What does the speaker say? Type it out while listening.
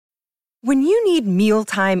When you need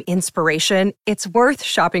mealtime inspiration, it's worth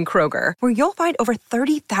shopping Kroger, where you'll find over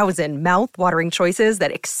 30,000 mouth-watering choices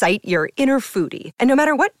that excite your inner foodie. And no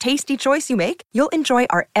matter what tasty choice you make, you'll enjoy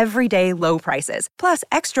our everyday low prices, plus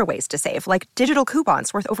extra ways to save, like digital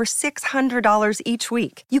coupons worth over $600 each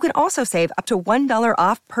week. You can also save up to $1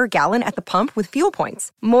 off per gallon at the pump with fuel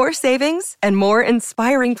points. More savings and more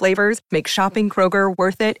inspiring flavors make shopping Kroger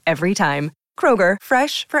worth it every time. Kroger,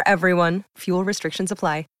 fresh for everyone. Fuel restrictions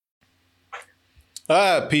apply.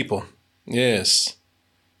 People. Yes.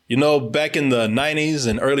 You know, back in the 90s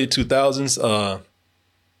and early 2000s,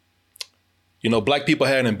 black people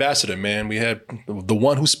had an ambassador, man. We had the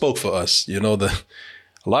one who spoke for us. A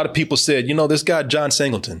lot of people said, this guy, John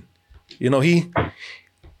Singleton,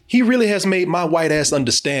 he really has made my white ass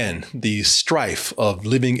understand the strife of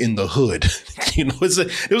living in the hood. It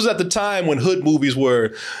was at the time when hood movies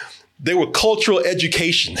were cultural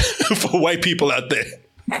education for white people out there.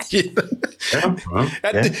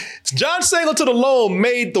 John Singleton alone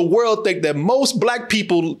made the world think that most black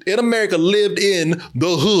people in America lived in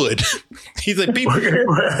the hood. He said people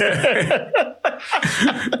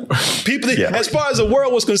as far as the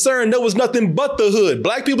world was concerned, there was nothing but the hood.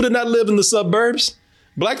 Black people did not live in the suburbs.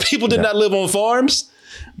 Black people did not live on farms.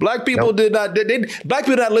 Black people did not. Black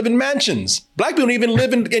people did not live in mansions. Black people didn't even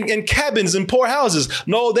live in cabins and poor houses.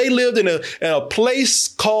 No, they lived in a place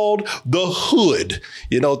called the hood.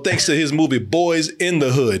 Thanks to his movie Boys in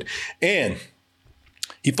the Hood, and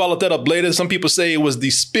he followed that up later. Some people say it was the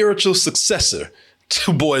spiritual successor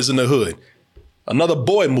to Boys in the Hood, another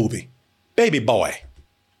boy movie, Baby Boy.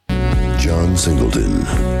 John Singleton,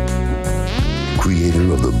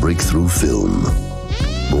 creator of the breakthrough film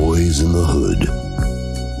Boys in the Hood,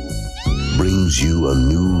 brings you a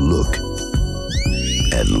new look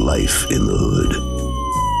at life in the hood.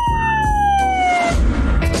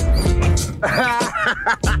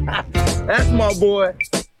 That's my boy.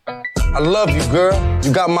 I love you, girl.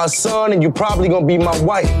 You got my son and you probably gonna be my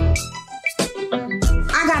wife.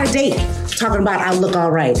 I got a date. Talking about I look all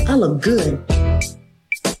right. I look good.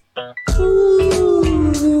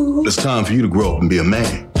 Ooh. It's time for you to grow up and be a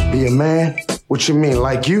man. Be a man? What you mean,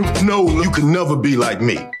 like you? No, you can never be like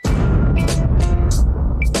me.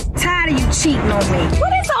 Tired of you cheating on me.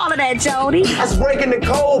 What is all of that, Jody? That's breaking the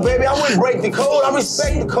code, baby. I wouldn't break the code. I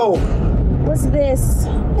respect the code. What's this?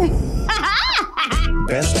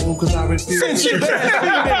 Best one, because I refuse.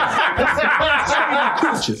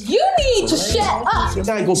 You need to shut up. I ain't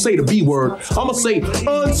gonna say the B word. I'm gonna say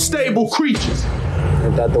unstable creatures.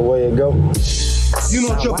 Ain't that the way it go? You know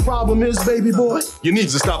what your problem is, baby boy? You need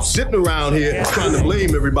to stop sitting around here trying to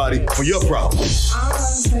blame everybody for your problems.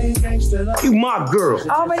 You my girl.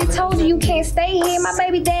 I already told you can't stay here. My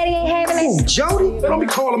baby daddy ain't having it. Jody? Don't be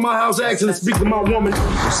calling my house asking to speak to my woman.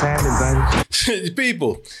 What's happening, baby?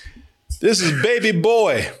 People, this is Baby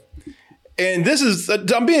Boy. And this is,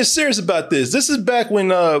 I'm being serious about this. This is back when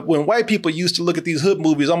white people used to look at these hood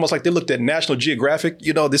movies almost like they looked at National Geographic.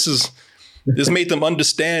 This made them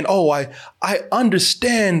understand, I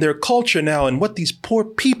understand their culture now and what these poor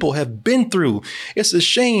people have been through. It's a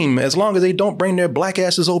shame as long as they don't bring their black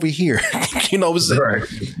asses over here. Right.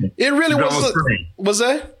 It really was. What's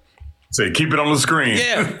that? Say, keep it on the screen.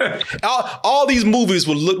 Yeah. all these movies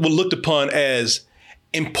were looked upon as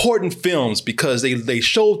important films because they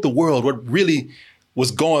showed the world what really was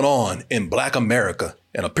going on in Black America.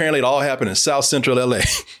 And apparently it all happened in South Central LA.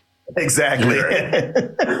 Exactly.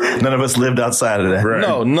 None of us lived outside of that. Right.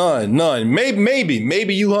 No, none.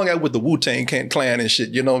 Maybe you hung out with the Wu-Tang Clan and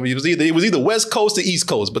shit. It was either West Coast or East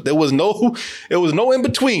Coast, but there was no in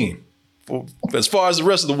between as far as the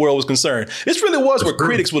rest of the world was concerned. This really was where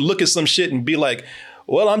critics would look at some shit and be like,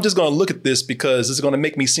 well, I'm just going to look at this because it's going to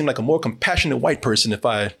make me seem like a more compassionate white person if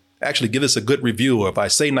I actually give this a good review, or if I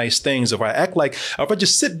say nice things, or if I act like, or if I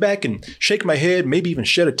just sit back and shake my head, maybe even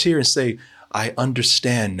shed a tear and say, I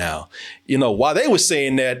understand now. While they were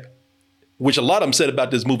saying that, which a lot of them said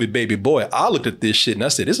about this movie, Baby Boy, I looked at this shit and I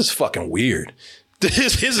said, this is fucking weird.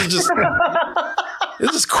 This is just,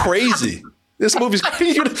 this is crazy. This movie's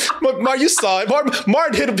crazy. Martin, you saw it.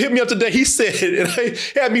 Martin hit me up today. He said it and he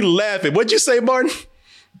had me laughing. What'd you say, Martin?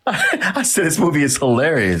 I said this movie is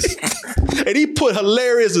hilarious. And he put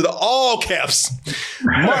hilarious in all caps.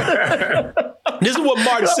 Martin, this is what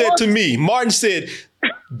Martin said to me. Martin said,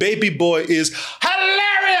 Baby Boy is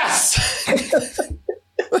hilarious.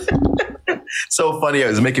 so funny. It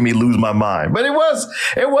was making me lose my mind. But it was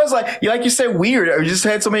like you said, weird. I just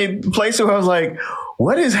had so many places where I was like,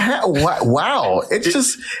 what is wow. It's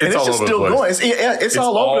just still going. It's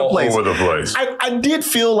all over the place. Over the place. I did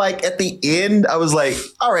feel like at the end, I was like,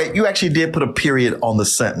 all right, you actually did put a period on the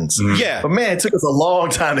sentence. Yeah. But man, it took us a long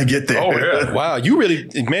time to get there. Oh, yeah. Wow. You really,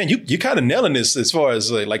 man, you kind of nailing this as far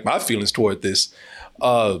as like my feelings toward this.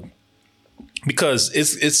 Because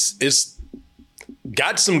it's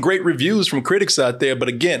got some great reviews from critics out there. But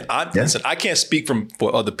again, listen, I can't speak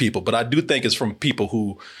for other people, but I do think it's from people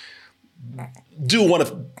who do want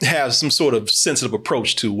to have some sort of sensitive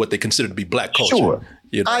approach to what they consider to be Black culture. Sure.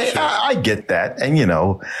 You know, I get that. And,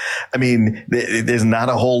 I mean, there's not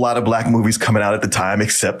a whole lot of Black movies coming out at the time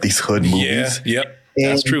except these hood movies. Yeah, yep.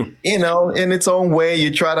 That's true. In its own way,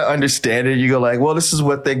 you try to understand it. You go like, well, this is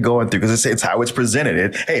what they're going through because it's how it's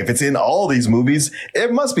presented. Hey, if it's in all these movies,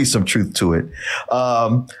 it must be some truth to it.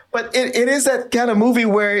 But it is that kind of movie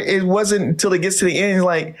where it wasn't until it gets to the end, you're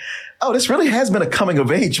like, oh, this really has been a coming of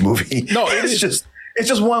age movie. No, it's just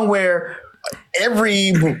one where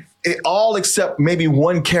all except maybe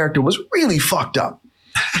one character was really fucked up.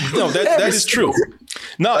 No, that is true.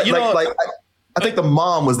 No, I think the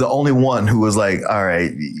mom was the only one who was like, all right,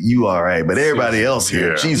 you all right. But everybody else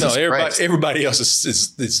here, Jesus Christ. Everybody else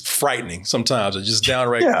is frightening sometimes or just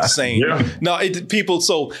downright insane. Yeah. No,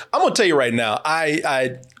 so I'm going to tell you right now,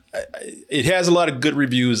 it has a lot of good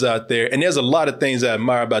reviews out there, and there's a lot of things I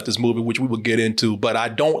admire about this movie, which we will get into. But I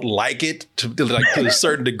don't like it to a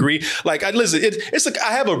certain degree. Like, I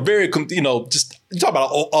have a very, just you talk about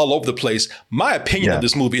all over the place. My opinion of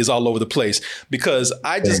this movie is all over the place because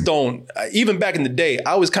I just don't. Even back in the day,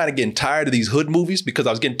 I was kind of getting tired of these hood movies because I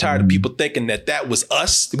was getting tired of people thinking that was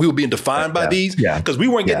us. We were being defined by these because we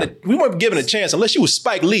weren't given a chance unless you was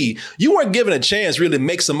Spike Lee. You weren't given a chance really to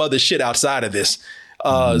make some other shit outside of this.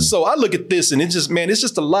 So I look at this and it's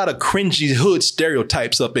just a lot of cringy hood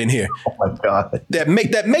stereotypes up in here. Oh my God. That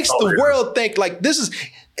makes the world think like this is,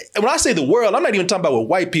 when I say the world, I'm not even talking about with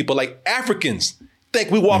white people, like Africans think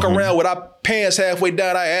we walk around with our pants halfway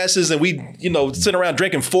down our asses and we, sitting around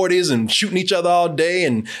drinking 40s and shooting each other all day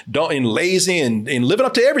and lazy and living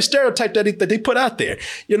up to every stereotype that they put out there.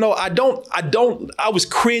 I was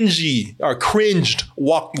cringed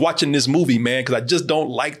watching this movie, man, because I just don't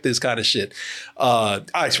like this kind of shit. I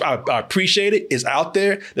appreciate it. It's out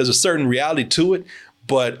there. There's a certain reality to it.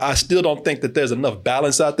 But I still don't think that there's enough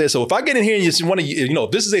balance out there. So if I get in here and you want to,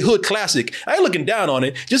 if this is a hood classic, I ain't looking down on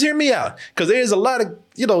it. Just hear me out. Because there's a lot of,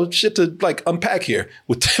 shit to like unpack here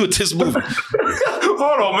with this movie.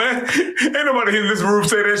 Hold on, man. Ain't nobody in this room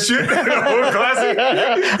say that shit. Hood classic.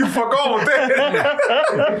 You fuck on with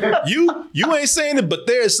that. You ain't saying it, but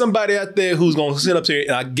there is somebody out there who's going to sit up here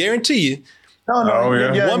and I guarantee you, you're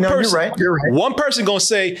right. One person going to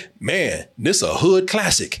say, man, this a hood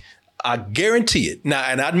classic. I guarantee it. Now,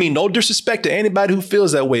 and I mean no disrespect to anybody who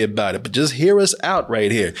feels that way about it, but just hear us out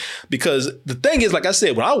right here. Because the thing is, like I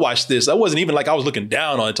said, when I watched this, I wasn't even like I was looking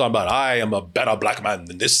down on it, talking about I am a better Black man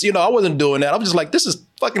than this. I wasn't doing that. I was just like, this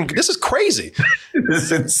is crazy. This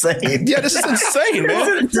is insane. Yeah, this is insane,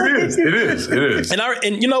 man. It is.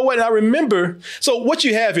 And you know what? I remember. So what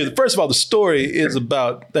you have here, first of all, the story is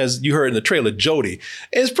about, as you heard in the trailer, Jody.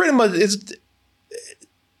 It's pretty much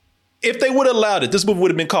if they would have allowed it, this movie would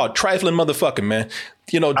have been called Trifling Motherfucking, man.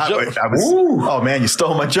 Oh man, you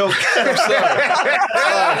stole my joke. I'm sorry.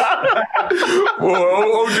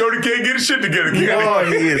 Jody can't get his shit together. Oh,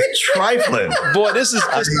 he is trifling. Boy, this is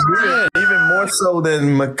just even more so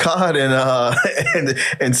than McCod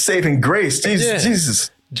and Saving Grace. Jesus.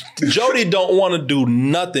 Jody don't want to do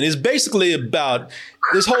nothing. It's basically about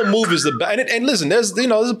this whole movie is about and listen, there's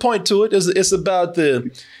a point to it.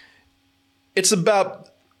 It's about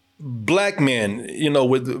Black men, in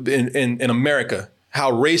America,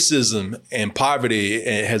 how racism and poverty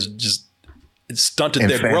has just stunted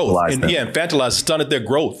their growth. Infantilized, stunted their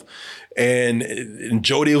growth. And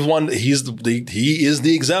Jody is one. He is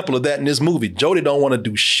the example of that in this movie. Jody don't want to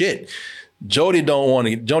do shit. Jody don't want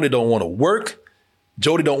to work.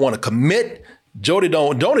 Jody don't want to commit. Jody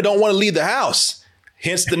don't want to leave the house.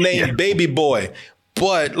 Hence the name Baby Boy.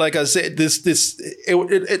 But like I said, this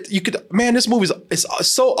movie is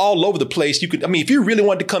so all over the place. If you really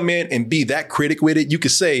wanted to come in and be that critic with it, you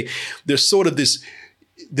could say there's sort of this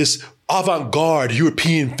avant-garde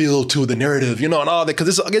European feel to the narrative, and all that,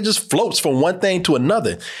 because it just floats from one thing to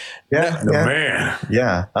another. Man.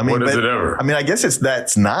 Yeah. What is it ever? I guess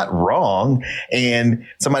that's not wrong. And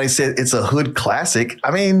somebody said it's a hood classic.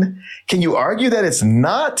 Can you argue that it's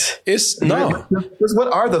not? It's no.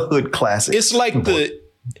 What are the hood classics? It's like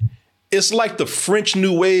It's like the French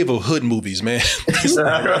New Wave of hood movies, man. Kind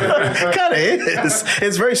of is.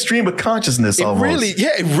 It's very stream of consciousness almost.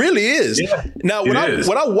 It really is. Yeah, now, when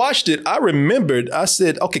I watched it, I remembered, I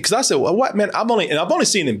said, okay, because I said, well, what, man, I've only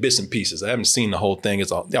seen it in bits and pieces. I haven't seen the whole thing.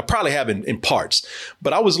 I probably have in parts.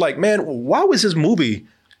 But I was like, man, why was this movie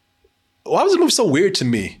so weird to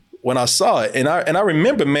me when I saw it? And I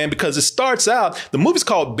remember, man, because it starts out, the movie's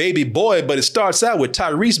called Baby Boy, but it starts out with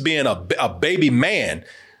Tyrese being a baby man.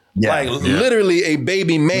 Literally a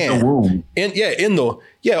baby man. In the womb.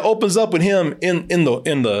 Opens up with him in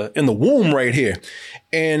the womb right here.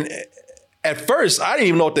 And at first I didn't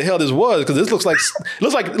even know what the hell this was, because this looks like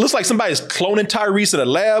somebody's cloning Tyrese in a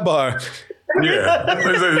lab or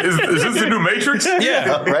Is this the new Matrix?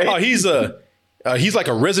 Yeah. Right. Oh, he's like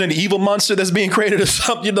a Resident Evil monster that's being created or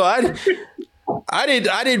something. You know, I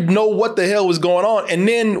didn't know what the hell was going on. And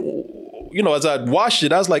then, you know, as I watched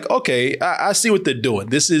it, I was like, okay, I see what they're doing.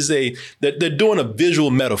 This is they're doing a visual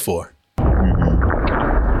metaphor.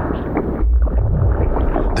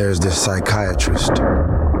 There's this psychiatrist,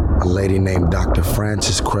 a lady named Dr.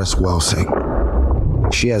 Frances Cress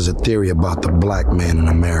Welsing. She has a theory about the black man in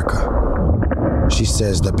America. She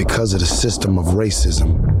says that because of the system of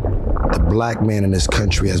racism, the black man in this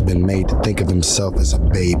country has been made to think of himself as a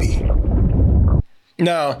baby.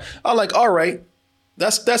 Now, I'm like, all right.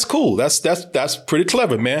 That's cool. That's pretty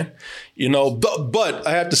clever, man. You know, but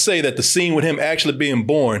I have to say that the scene with him actually being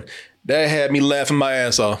born, that had me laughing my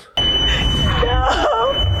ass off. No, I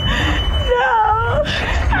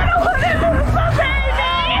don't want to lose my baby.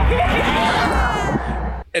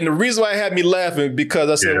 And the reason why it had me laughing, because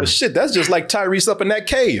I said, well, shit, that's just like Tyrese up in that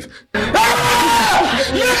cave. Yeah,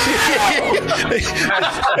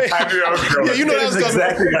 you know that's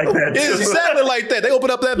exactly like that. It's exactly like that. They open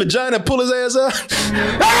up that vagina and pull his ass out.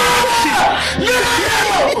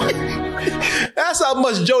 That's how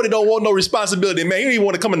much Jody don't want no responsibility, man. He don't even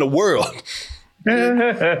want to come in the world. I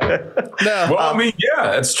mean,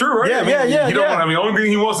 yeah, it's true, right? The only thing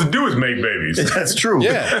he wants to do is make babies. That's true.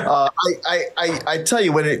 Yeah. I tell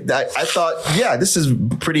you, I thought, this is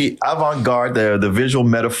pretty avant-garde, the visual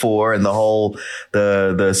metaphor and the whole,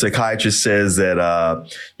 the psychiatrist says that,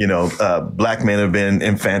 black men have been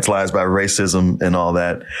infantilized by racism and all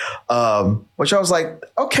that. Which I was like,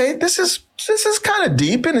 okay, this is kind of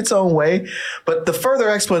deep in its own way, but the further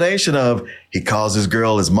explanation of he calls his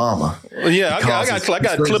girl his mama. Well, yeah, I got a clip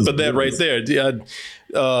of that right there.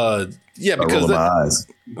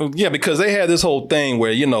 Because they had this whole thing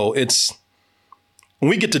where, you know, it's when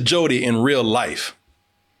we get to Jody in real life,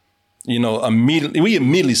 you know, we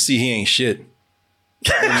immediately see he ain't shit.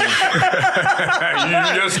 That's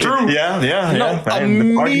true.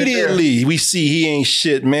 Immediately we see he ain't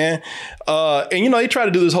shit, man. And you know, they try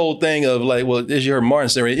to do this whole thing of like, well, as you heard Martin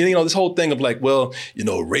say, you know, this whole thing of like, well, you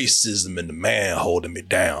know, racism and the man holding me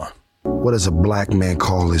down. What does a black man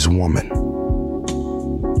call his woman?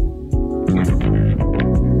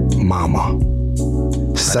 Mama.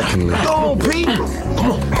 Secondly,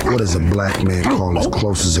 what does a black man call his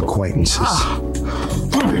closest acquaintances?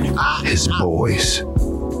 His boys.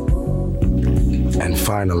 And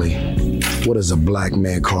finally, what does a black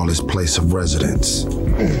man call his place of residence?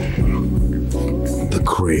 The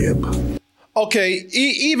crib. Okay,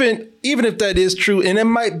 even if that is true, and there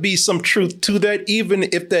might be some truth to that, even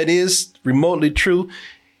if that is remotely true,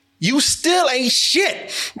 you still ain't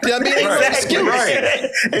shit. I mean, exactly. Right.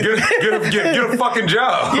 Get a fucking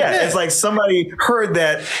job. Yeah, it's like somebody heard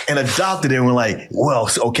that and adopted it and were like, well,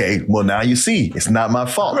 okay, well, now you see, it's not my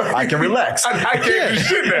fault. I can relax. I can't do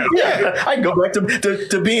shit now. Yeah, I can go back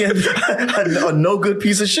to being a no good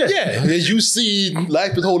piece of shit. Yeah, as you see,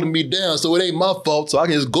 life is holding me down, so it ain't my fault. So I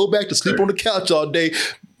can just go back to sleep on the couch all day,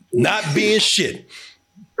 not being shit.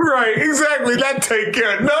 Right, exactly. Not take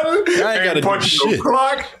care of nothing. I ain't got to do shit.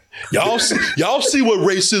 Clock. Y'all see what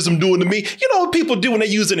racism doing to me. You know what people do when they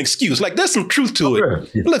use an excuse. Like, there's some truth to it.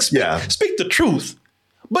 Yeah. Look, speak the truth,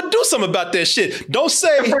 but do something about that shit. Don't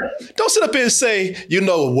sit up here and say, you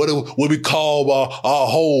know, what we call our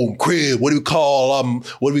home crib, what we call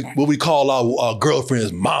our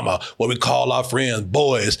girlfriend's mama, what we call our friends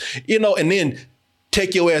boys, you know, and then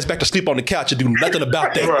take your ass back to sleep on the couch and do nothing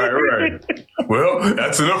about that. Right. Well,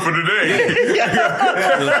 that's enough for today.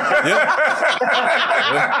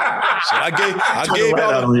 So I gave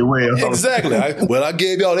y'all exactly. I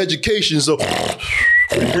gave y'all education, so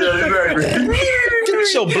exactly.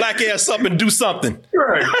 Shut your black ass up and do something.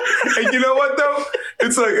 Right. And you know what though?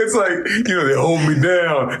 It's like, they hold me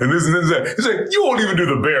down and this and that. It's like, you won't even do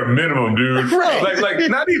the bare minimum, dude. Right. Like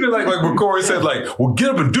not even like what Corey said, like, well, get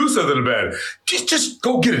up and do something about it. Just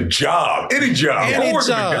go get a job. Any job. Go work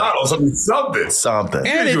at McDonald's. I mean, something.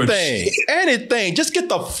 Anything. Just get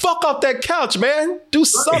the fuck off that couch, man. Do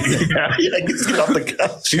something. Yeah, just get off the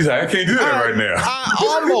couch. She's like, I can't do that right now. I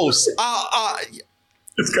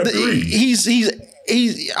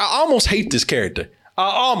almost hate this character. I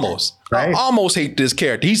almost hate this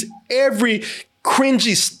character. He's every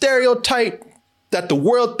cringy stereotype that the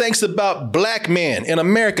world thinks about black men in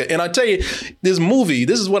America. And I tell you, this movie,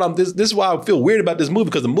 this is why I feel weird about this movie,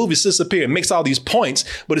 because the movie sits up here and makes all these points,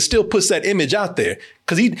 but it still puts that image out there.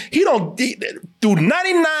 Because he through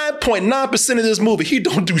 99.9% of this movie, he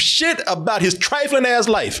don't do shit about his trifling ass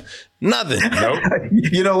life. Nothing. Nope.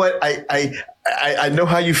 You know what? I know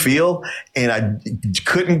how you feel, and I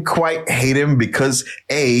couldn't quite hate him because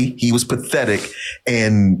A, he was pathetic,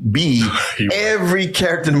 and B, every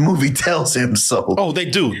character in the movie tells him so. Oh, they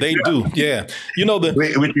do. Yeah. You know, with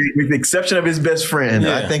the exception of his best friend,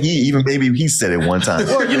 I think he said it one time.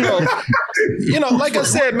 Well, you know, like I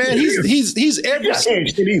said, man, he's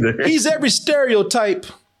every stereotype.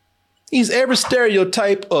 He's every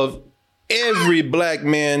stereotype of every black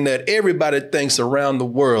man that everybody thinks around the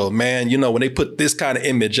world, man. You know, when they put this kind of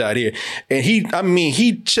image out here, and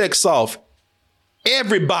he checks off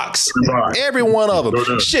every box, every one of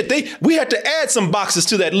them. Shit, we had to add some boxes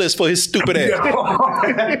to that list for his stupid ass.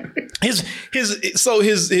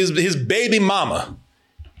 His baby mama,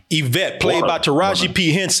 Yvette, played by Taraji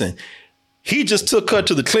P. Henson. He just took her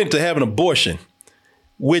to the clinic to have an abortion,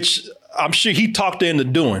 which I'm sure he talked her into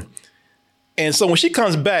doing. And so when she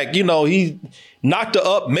comes back, you know, he knocked her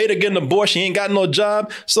up, made her get an abortion. He ain't got no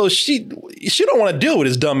job. So she don't want to deal with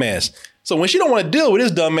his dumb ass. So when she don't want to deal with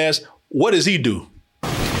his dumb ass, what does he do?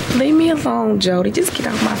 Leave me alone, Jody. Just get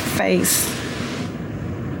out my face.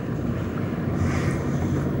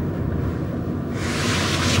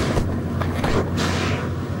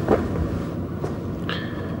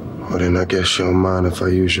 Well, then I guess you don't mind if I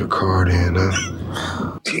use your card in,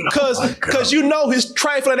 huh? Cause you know his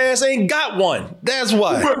trifling ass ain't got one. That's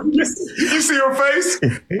why. You see her face,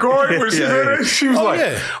 Corey, when she said it? She was like,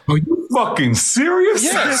 "Are you fucking serious?"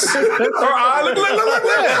 Yes. Her eye look.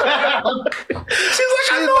 She's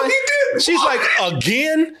like, "I know he did." She's like,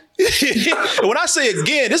 again? When I say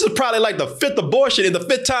again, this is probably like the fifth abortion and the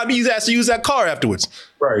fifth time he's asked to use that car afterwards.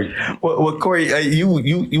 Right. Well, Corey,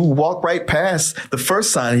 you walk right past the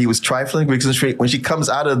first sign he was trifling, because when she comes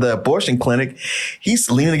out of the abortion clinic,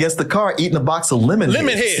 he's leaning against the car eating a box of lemon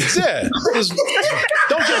heads. Yeah.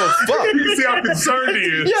 Don't give a fuck. You see how concerned he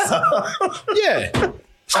is. Yeah.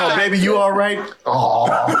 Oh, baby, you all right? Oh.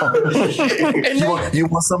 You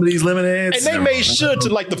want some of these lemon heads? And they made sure to,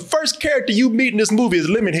 like, the first character you meet in this movie is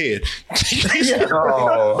Lemonhead.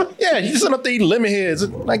 Yeah, he's sitting up there eating lemon heads,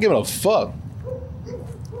 not giving a fuck.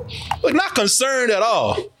 But not concerned at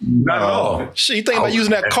all. Not at all. Shit, he thinking about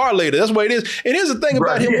using that car later. That's what it is. And here's the thing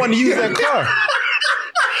about him wanting to use that car.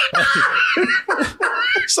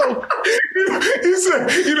 So he said,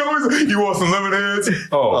 you want some lemon heads?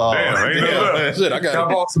 Oh, damn, ain't no left. Shit, I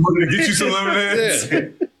bought some money to get you some lemon heads.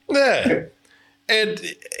 Yeah. And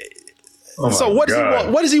so what does he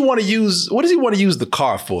want? What does he want to use? What does he want to use the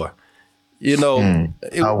car for? You know,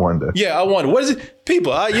 I wonder. Yeah, I wonder. What is it?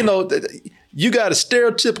 People, you got a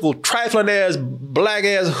stereotypical trifling ass black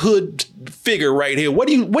ass hood figure right here. What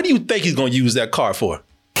do you think he's gonna use that car for?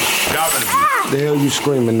 The hell you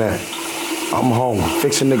screaming at? I'm home,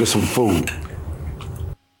 fixing nigga some food.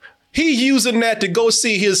 He using that to go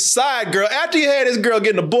see his side girl. After he had his girl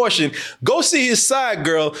get an abortion, go see his side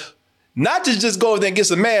girl, not to just go over there and get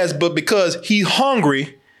some ass, but because he's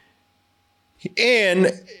hungry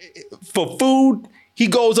and for food, he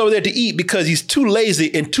goes over there to eat because he's too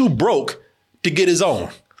lazy and too broke to get his own.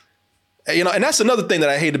 And that's another thing that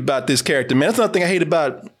I hate about this character, man. That's another thing I hate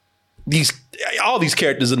about all these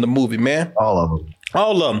characters in the movie, man. All of them.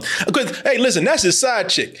 Because, hey, listen, that's his side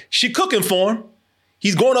chick. She cooking for him.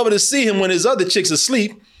 He's going over to see him when his other chick's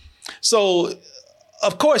asleep. So,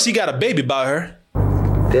 of course, he got a baby by her.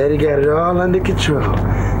 Daddy got it all under control.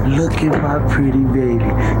 Look at my pretty baby.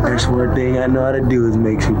 That's one thing I know how to do is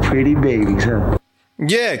make some pretty babies, huh?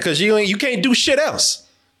 Yeah, because you can't do shit else.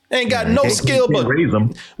 Ain't got no skill, but raise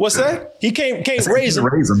them. What's that? He can't raise them.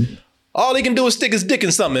 All he can do is stick his dick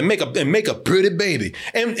in something and make a pretty baby.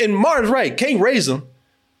 And Martin's right, can't raise him.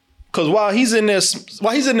 Cause while he's in there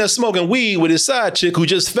smoking weed with his side chick who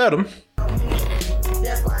just fed him.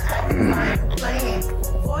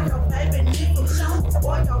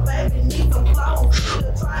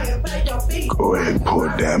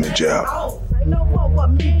 the job.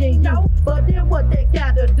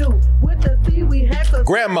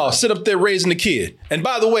 Grandma sit up there raising the kid. And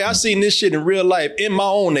by the way, I seen this shit in real life in my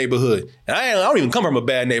own neighborhood. And I don't even come from a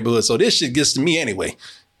bad neighborhood, so this shit gets to me anyway.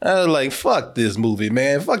 I was like, fuck this movie,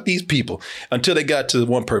 man. Fuck these people. Until they got to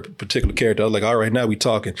one particular character, I was like, all right, now we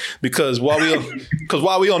talking. Because while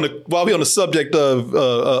we on the subject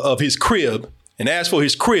of his crib, and as for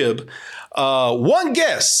his crib, one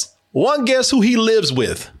guess who he lives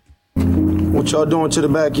with. What y'all doing to the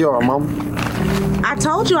backyard, Mama? I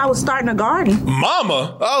told you I was starting a garden.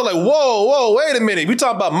 Mama? I was like, whoa, wait a minute. We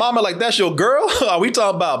talking about mama like that's your girl? Are we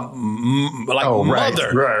talking about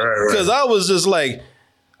mother? Right. Because I was just like,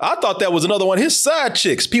 I thought that was another one of his side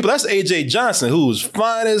chicks. People, that's AJ Johnson, who's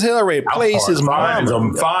fine as hell, ready to place his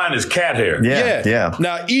mama. Fine as cat hair. Yeah.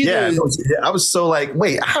 Now, I was so like,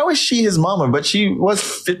 wait, how is she his mama? But she was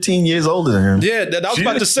 15 years older than him. Yeah, I was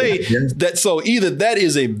about to say that. So either that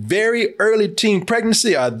is a very early teen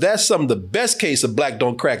pregnancy, or that's some of the best case of black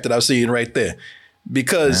don't crack that I've seen right there,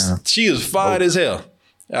 because she is fine as hell.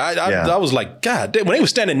 I was like, God damn, when they were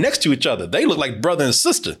standing next to each other, they look like brother and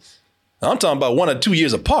sister. I'm talking about 1 or 2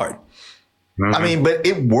 years apart. Mm-hmm. I mean, but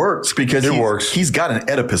it works because he's got an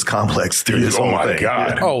Oedipus complex through this whole thing. Oh my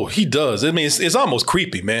God. Oh, he does. I mean, it's almost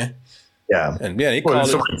creepy, man. Yeah. And yeah, he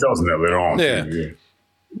somebody tells him that later on.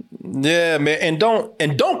 Yeah, man.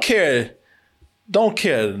 And don't care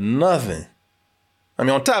nothing. I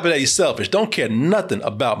mean, on top of that, he's selfish. Don't care nothing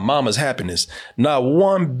about mama's happiness. Not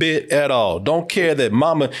one bit at all. Don't care that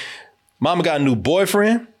mama got a new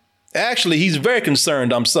boyfriend. Actually, he's very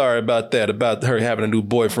concerned, I'm sorry about that, about her having a new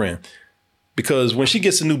boyfriend. Because when she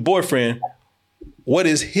gets a new boyfriend, what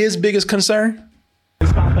is his biggest concern?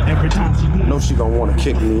 I know she gonna wanna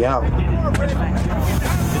kick me out.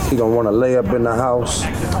 She gonna wanna lay up in the house,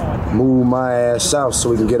 move my ass out so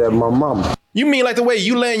we can get at my mama. You mean like the way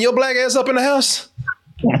you laying your black ass up in the house?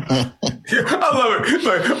 I love it.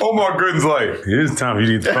 Like Omar Gooden's like, it's time you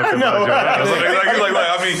need to fuck up your house.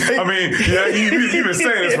 You've been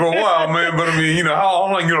saying this for a while, man. But I mean,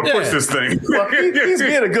 how long you gonna push this thing? Well, he's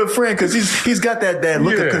being a good friend because he's got that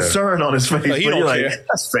look of concern on his face. He don't care. Like,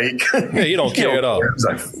 that's fake. Yeah, he don't care at all. He's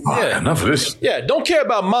like, enough of this. Yeah, don't care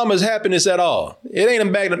about mama's happiness at all. It ain't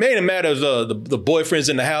a matter of the boyfriend's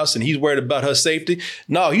in the house and he's worried about her safety.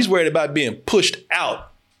 No, he's worried about being pushed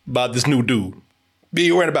out by this new dude. Be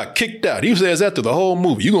worried about kicked out. He says that through the whole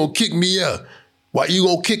movie. You gonna kick me out? Why you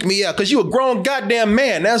gonna kick me out? Because you a grown goddamn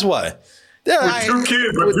man. That's why. With 2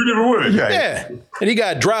 kids, but 2 different women. Yeah. And he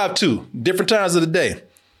got to drive to different times of the day.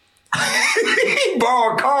 He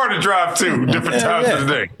borrowed a car to drive to different times of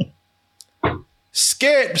the day.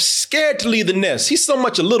 Scared to leave the nest. He's so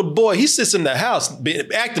much a little boy. He sits in the house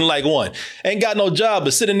acting like one. Ain't got no job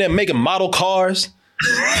but sitting there making model cars.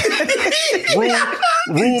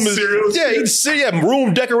 room is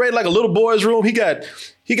room decorated like a little boy's room. He got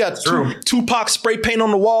Tupac spray paint on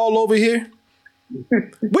the wall over here,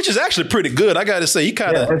 which is actually pretty good. I got to say, he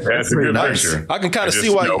kind of that's a good picture. I can kind of see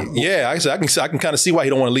why. I can kind of see why he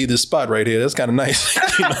don't want to leave this spot right here. That's kind of nice.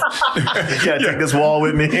 Take this wall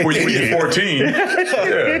with me. When you're 14,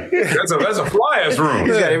 that's a fly ass room.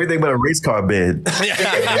 He's got everything but a race car bed.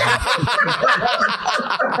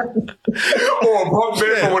 Or a bunk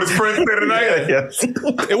bed for what his friends said tonight.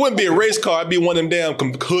 It wouldn't be a race car. It'd be one of them damn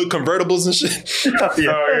hood convertibles and shit.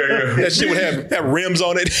 That shit would have rims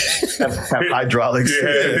on it. Have hydraulics.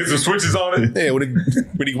 Yeah, there's some switches on it. Yeah,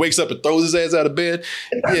 when he wakes up and throws his ass out of bed.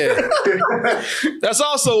 Yeah. That's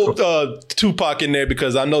also Tupac in there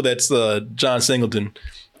because I know that's John Singleton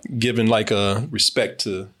giving like respect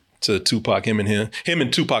to Tupac. Him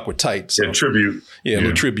and Tupac were tight. So. Yeah, tribute. Yeah, a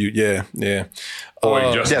little tribute. Yeah.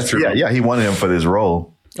 He wanted him for this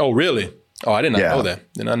role. Oh, really? Oh, I did not know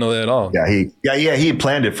that. Did not know that at all. He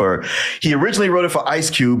planned it he originally wrote it for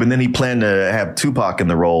Ice Cube, and then he planned to have Tupac in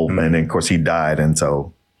the role, and then of course he died, and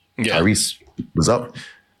so Tyrese was up.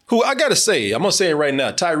 Who I gotta say, I'm gonna say it right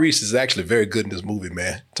now, Tyrese is actually very good in this movie,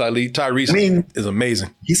 man. Tyrese is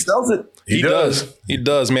amazing. He sells it. He does. He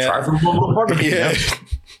does, man. Yeah.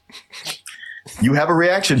 You have a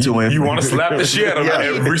reaction to him. You want to slap the shit out of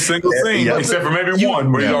every single thing, except for maybe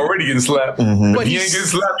one, but he's already getting slapped. Mm-hmm. But he ain't getting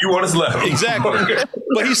slapped, you want to slap him. Exactly.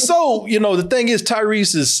 But he's so, the thing is,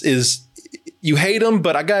 Tyrese is you hate him,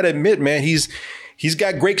 but I gotta admit, man, he's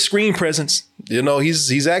got great screen presence.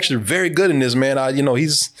 He's actually very good in this, man.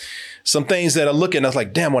 He's some things that I look at and I was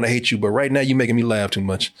like, damn, I want to hate you, but right now you're making me laugh too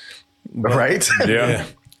much. Right? Yeah.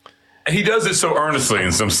 He does it so earnestly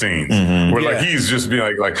in some scenes where like he's just being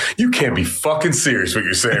like, you can't be fucking serious what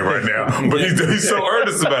you're saying right now. But he's so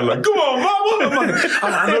earnest about it. Like, come on, mama.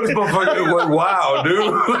 I know this motherfucker. Like, wow, dude.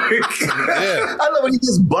 I love when he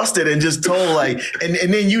gets busted and just told like, and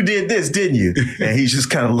then you did this, didn't you? And he's just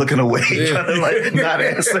kind of looking away, trying to like not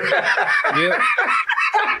answer.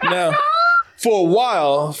 Now, for a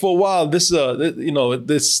while, this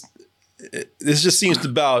just seems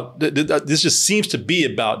to be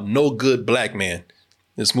about no good black man.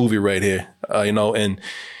 This movie right here, and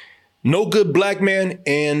no good black man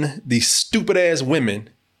and the stupid ass women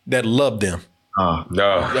that love them.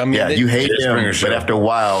 I mean, you hate them, but after a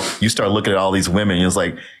while, you start looking at all these women. And it's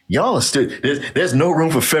like, y'all are still. There's no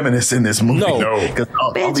room for feminists in this movie. No, because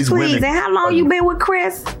all these please, women. And how long you been with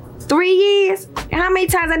Chris? 3 years? And how many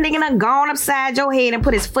times that nigga done gone upside your head and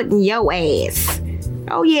put his foot in your ass?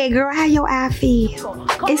 Oh yeah, girl, how your eye feel?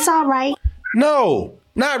 It's all right. No,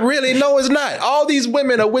 not really. No, it's not. All these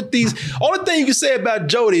women are with these. Only thing you can say about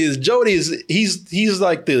Jody is he's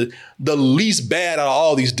like the least bad out of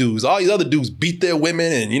all these dudes. All these other dudes beat their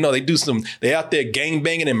women, and they out there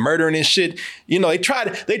gangbanging and murdering and shit. They try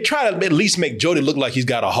to at least make Jody look like he's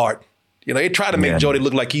got a heart. They try to make Jody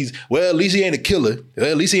look like at least he ain't a killer.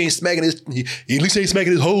 At least he ain't smacking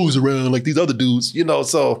his hoes around like these other dudes.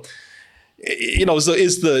 So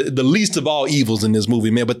it's the least of all evils in this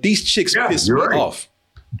movie, man. But these chicks piss me off.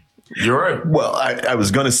 You're right. Well, I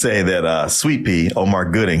was going to say that Sweet Pea, Omar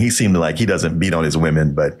Gooding, he seemed like he doesn't beat on his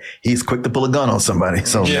women, but he's quick to pull a gun on somebody.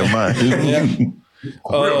 So never mind.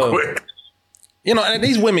 Real quick. And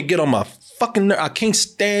these women get on my fucking nerve. I can't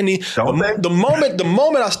stand the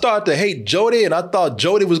moment I started to hate Jody, and I thought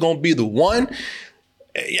Jody was going to be the one.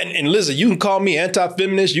 And listen, you can call me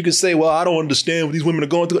anti-feminist. You can say, well, I don't understand what these women are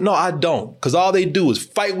going through. No, I don't. Because all they do is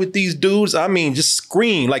fight with these dudes. I mean, just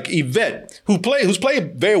scream like Yvette, who's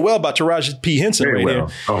played very well by Taraji P. Henson here.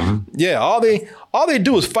 Yeah, all they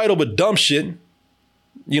do is fight over dumb shit.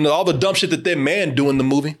 All the dumb shit that their man do in the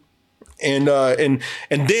movie. And then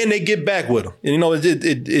they get back with them.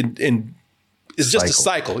 And it's just a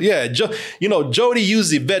cycle. Yeah, Jody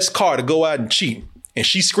used Yvette's car to go out and cheat. And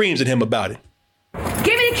she screams at him about it.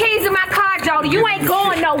 Give me the keys to my car, Jody. You ain't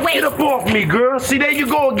going nowhere. Get up off me, girl. See, there you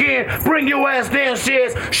go again. Bring your ass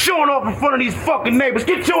downstairs, showing off in front of these fucking neighbors.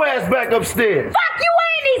 Get your ass back upstairs. Fuck you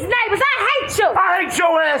and these neighbors. I hate you. I hate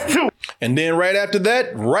your ass too. And then right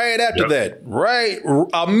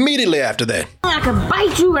immediately after that. I could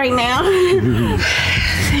bite you right now.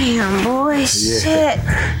 Damn, boy, shit.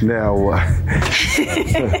 Now,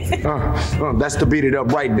 that's the beat it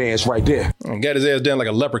up right dance right there. Got his ass down like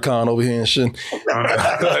a leprechaun over here and shit.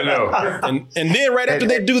 I know. And then right after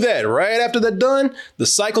they do that, right after they're done, the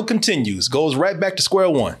cycle continues, goes right back to square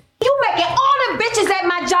one. You making all the bitches at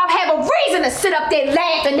my job have a reason to sit up there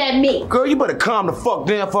laughing at me. Girl, you better calm the fuck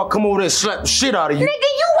down before I come over there and slap the shit out of you. Nigga,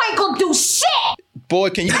 you ain't gonna do shit. Boy,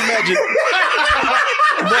 can you imagine?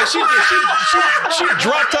 Boy, she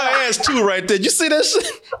dropped her ass too right there. You see that shit?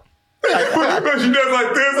 She does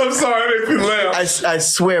like this. I'm sorry, it makes me laugh. I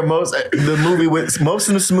swear, most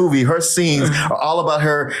of this movie, her scenes are all about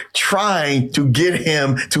her trying to get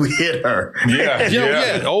him to hit her.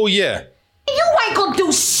 Yeah. Oh yeah. You ain't gonna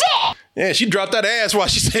do shit. Yeah, she dropped that ass while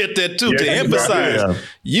she said that too to emphasize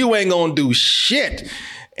you ain't gonna do shit.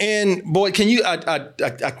 And boy, can you?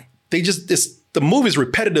 The movie's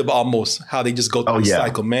repetitive almost. How they just go through the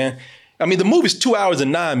cycle, man. I mean, the movie's 2 hours and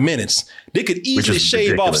 9 minutes. They could easily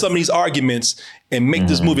shave off some of these arguments and make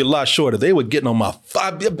this movie a lot shorter. They were getting on my...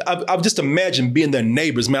 I just imagine being their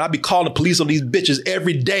neighbors, man. I'd be calling the police on these bitches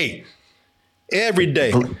every day. Every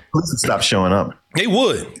day. Police would stop showing up. They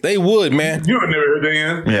would, man. You would never heard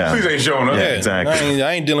that, yeah. Police ain't showing up. Yeah, exactly.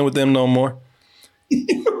 I ain't dealing with them no more.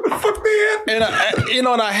 Fuck, man. And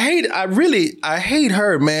I hate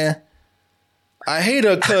her, man. I hate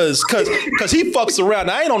her cause he fucks around.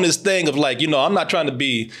 I ain't on this thing of like, I'm not trying to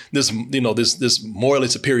be this, this morally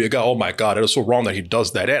superior guy. Oh my God, it was so wrong that he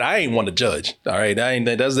does that. I ain't one to judge. All right.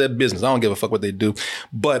 That's their business. I don't give a fuck what they do.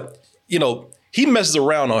 But, he messes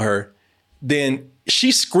around on her. Then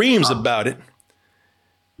she screams about it.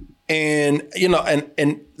 And,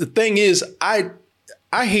 and the thing is, I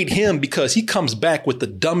hate him because he comes back with the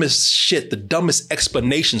dumbest shit, the dumbest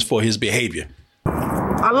explanations for his behavior.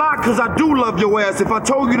 I lie because I do love your ass. If I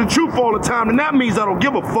told you the truth all the time, then that means I don't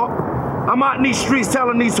give a fuck. I'm out in these streets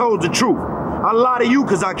telling these hoes the truth. I lie to you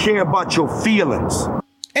because I care about your feelings.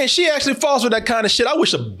 And she actually falls for that kind of shit. I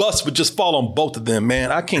wish a bus would just fall on both of them,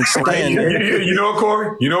 man. I can't stand it. You know what,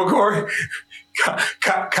 Corey?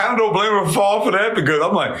 kind of don't blame him for that because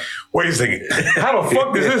I'm like, wait a second, how the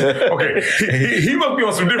fuck is this? Okay, he must be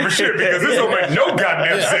on some different shit because this don't make no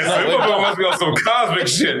goddamn sense. He must be on some cosmic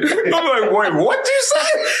shit. I'm like, wait, what you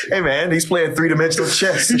say? Hey man, he's playing 3-dimensional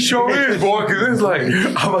chess. He sure is, boy, because it's like,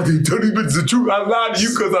 I'm about to tell these bitches the truth. I lied to you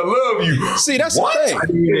because I love you. See, that's the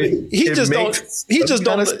thing. He just don't.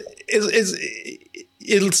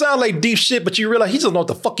 It sounds like deep shit, but you realize he doesn't know what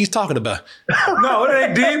the fuck he's talking about. No, it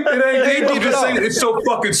ain't deep. It ain't deep. I'm just saying it's so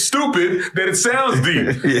fucking stupid that it sounds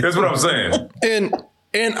deep. That's what I'm saying.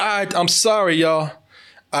 And I'm sorry, y'all.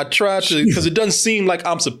 I tried to, because it doesn't seem like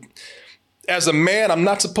as a man, I'm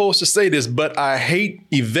not supposed to say this, but I hate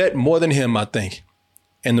Yvette more than him, I think.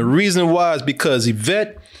 And the reason why is because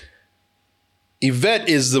Yvette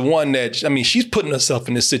is the one that, she's putting herself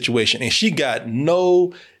in this situation and she got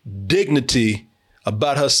no dignity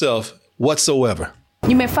about herself whatsoever.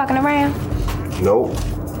 You been fucking around? Nope.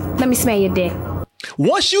 Let me smell your dick.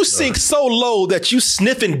 Once you sink so low that you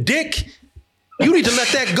sniffing dick, you need to let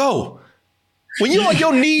that go. When you're on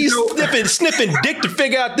your knees sniffing dick to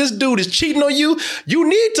figure out this dude is cheating on you, you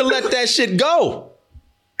need to let that shit go.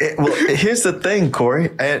 Well, here's the thing, Corey,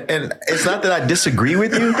 and it's not that I disagree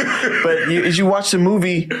with you, but as you watch the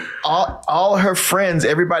movie, all her friends,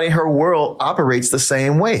 everybody in her world operates the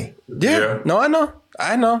same way. Yeah. No,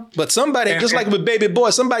 I know. But somebody, just like with Baby Boy,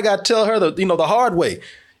 somebody got to tell her the hard way.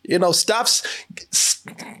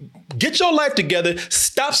 Get your life together,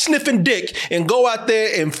 stop sniffing dick, and go out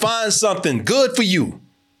there and find something good for you.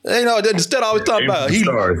 Instead I always talk about he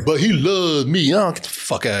loved me. Oh, get the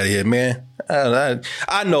fuck out of here, man.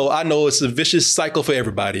 I know it's a vicious cycle for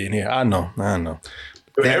everybody in here. I know.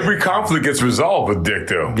 Every conflict gets resolved with dick,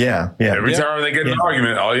 though. Yeah. Every time they get an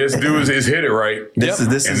argument, all you have to do is hit it right. That's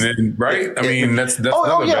another bad thing.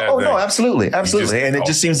 No, absolutely. And it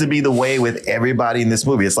just seems to be the way with everybody in this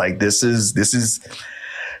movie. It's like this is.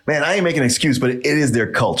 Man, I ain't making an excuse, but it is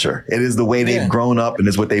their culture. It is the way they've grown up, and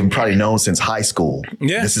it's what they've probably known since high school.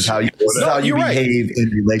 Yeah. This is how you behave in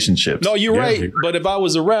relationships. No, you're right. But if I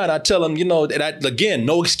was around, I'd tell them, again,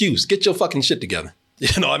 no excuse. Get your fucking shit together. You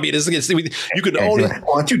could only. Why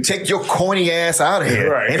don't you take your corny ass out of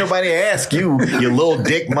here? Right. Ain't nobody ask you, you little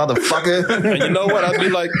dick motherfucker. And you know what? I'd be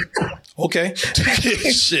like, okay,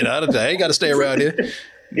 shit, I ain't got to stay around here.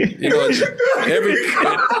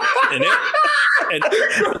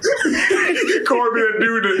 Corby, that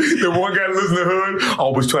dude, the one guy that lives in the hood,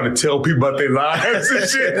 always trying to tell people about their lives and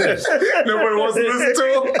shit. Nobody wants to listen to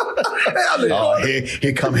him.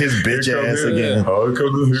 Here come his bitch ass again. Oh, here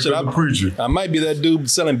comes the preacher. I might be that dude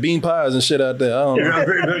selling bean pies and shit out there. I don't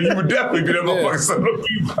know. You would definitely be that motherfucker selling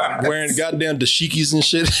bean pies. Wearing goddamn dashikis and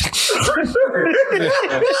shit.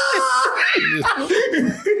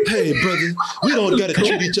 Hey, brother, we don't gotta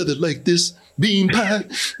treat each other like this. Bean pie.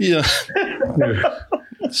 Yeah.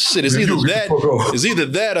 Shit, it's either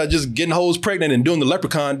that or just getting hoes pregnant and doing the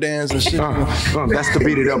leprechaun dance and shit. That's the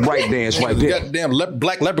beat it up right dance right there. Goddamn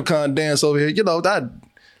black leprechaun dance over here.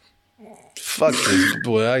 Fuck this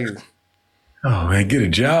boy. Oh man, get a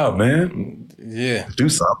job, man. Yeah. Do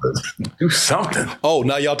something. Do something. Oh,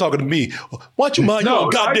 now y'all talking to me. Why don't you mind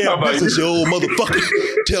your goddamn business, you old motherfucker?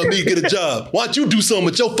 Tell me to get a job. Why don't you do something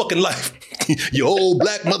with your fucking life? You old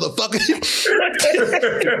black motherfucker.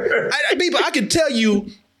 I can tell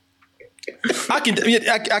you, I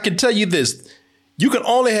can tell you this. You can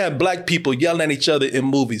only have black people yelling at each other in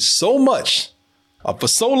movies so much for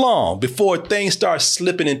so long before things start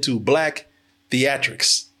slipping into black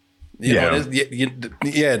theatrics.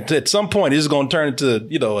 At some point, it's going to turn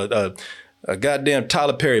into, a goddamn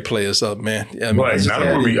Tyler Perry play or something, man. Not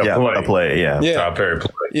a movie, a play. Tyler Perry play.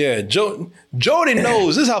 Yeah, Jody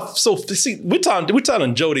knows. This is how. We're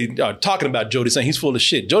telling Jody, talking about Jody, saying he's full of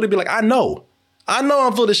shit. Jody be like, I know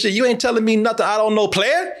I'm full of shit. You ain't telling me nothing I don't know,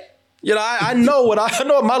 player. I know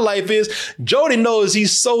what my life is. Jody knows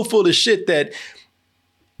he's so full of shit that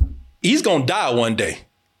he's gonna die one day.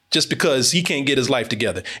 Just because he can't get his life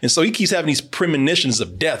together. And so he keeps having these premonitions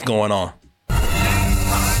of death going on.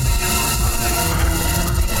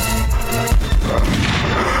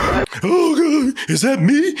 Oh God, is that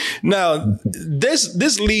me? Now,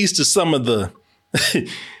 this leads to some of the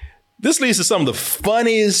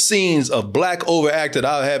funniest scenes of black overact that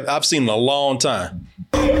I've seen in a long time.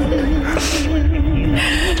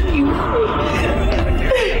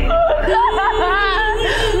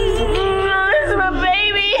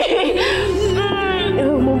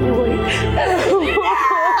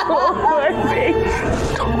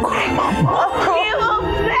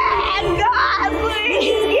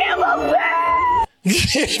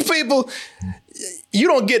 People, you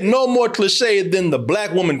don't get no more cliche than the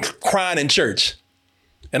black woman crying in church.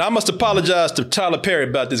 And I must apologize to Tyler Perry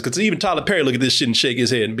about this because even Tyler Perry look at this shit and shake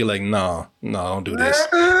his head and be like, no, don't do this.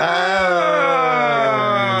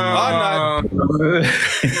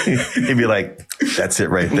 He'd be like, that's it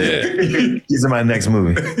right there. These are my next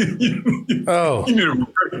movie. Oh. You need a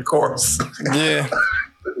break course. Yeah.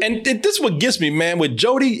 And this is what gets me, man. With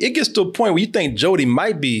Jody, it gets to a point where you think Jody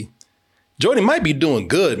might be doing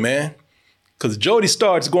good, man. Because Jody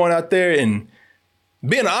starts going out there and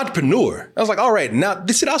being an entrepreneur. I was like, all right, now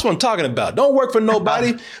that's what I'm talking about. Don't work for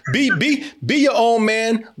nobody. Be your own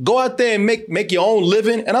man. Go out there and make your own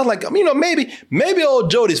living. And I was like, maybe old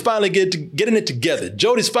Jody's finally getting it together.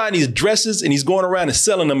 Jody's finding these dresses and he's going around and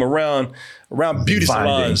selling them around beauty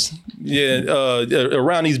salons. Yeah,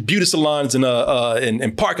 around these beauty salons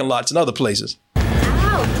and parking lots and other places.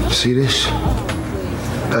 See this?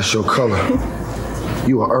 That's your color.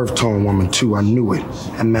 You a earth tone woman too, I knew it.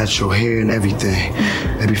 That matched your hair and everything.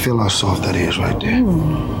 Baby, feel how soft that is right there.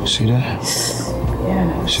 See that?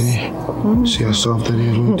 Yeah. See how soft that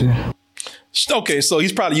is right there? Okay, so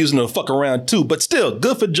he's probably using it to fuck around too, but still,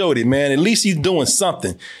 good for Jody, man. At least he's doing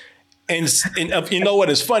something. And you know what?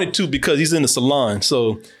 It's funny too because he's in the salon,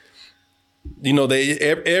 so you know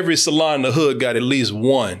every salon in the hood got at least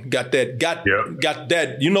one. Got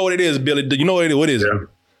that. You know what it is, Billy? You know what it is? Yeah.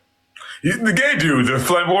 The gay dude, the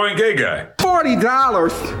flamboyant gay guy. $40.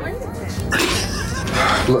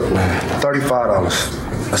 Look, man,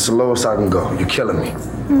 $35. That's the lowest I can go. You're killing me.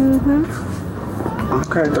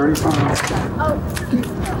 Okay, 35. Oh,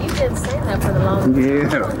 you've been saying that for the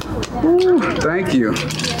longest Yeah. Ooh, thank you.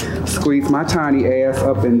 Squeeze my tiny ass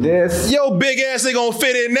up in this. Yo, big ass ain't gonna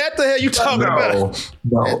fit in that. The hell you talking about?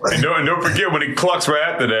 No. And don't forget when he clucks right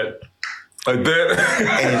after that. Like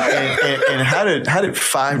that. and how did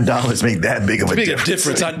 $5 make that big of a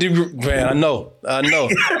difference? I know.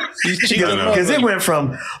 Because it went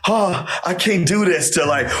from I can't do this to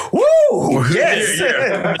like, woo, yes.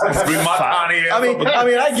 Yeah. I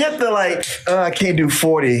mean, I get the I can't do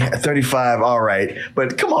 40, 35, all right,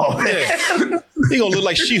 but come on, man. Yeah. He gonna look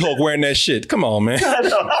like She-Hulk wearing that shit. Come on, man.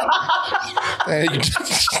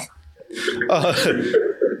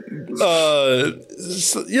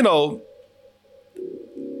 You know.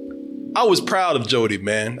 I was proud of Jody,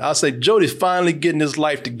 man. I say Jody's finally getting his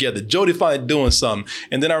life together. Jody finally doing something.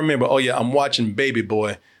 And then I remember, I'm watching Baby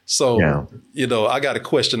Boy. So, you know, I got to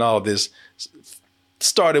question all of this.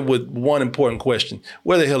 Started with one important question.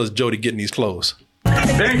 Where the hell is Jody getting these clothes?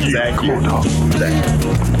 Thank you. Thank you.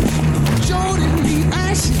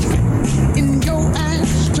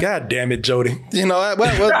 God damn it, Jody. You know, what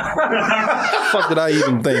fuck did I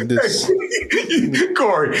even think this?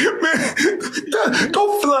 Corey, man,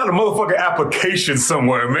 go fill out a motherfucking application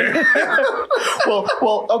somewhere, man.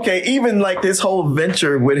 well, okay. Even like this whole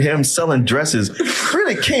venture with him selling dresses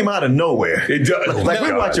really came out of nowhere. It does. Like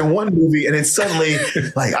we're watching one movie and it's suddenly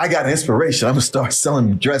like, I got an inspiration. I'm gonna start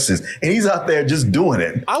selling dresses, and he's out there just doing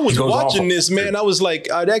it. I was watching this, man. I was like,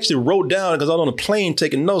 I'd actually wrote down because I was on a plane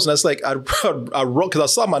taking notes, and I was like, I wrote because I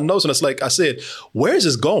saw my notes, and it's like I said, where is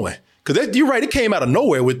this going? Because you're right, it came out of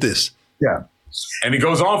nowhere with this. Yeah. And it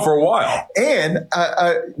goes on for a while. And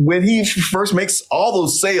when he first makes all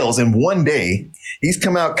those sales in one day, he's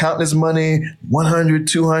come out counting his money, 100,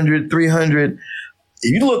 200, 300.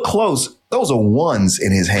 If you look close, those are ones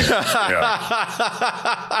in his hand. Well,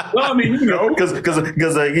 I mean, you know. Because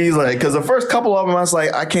he's like, because the first couple of them, I was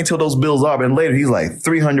like, I can't tell those bills are. But later, he's like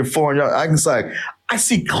 300, 400. I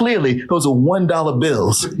see clearly those are $1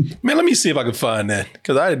 bills. Man, let me see if I can find that.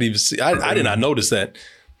 Because I didn't even see. I did not notice that.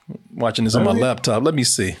 Watching this on my laptop. Let me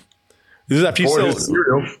see. Is this after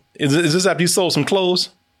you sold some clothes?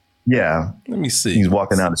 Yeah. Let me see. He's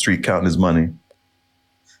walking down the street counting his money.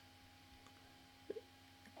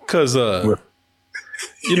 Because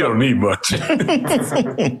you don't need much. He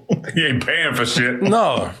ain't paying for shit.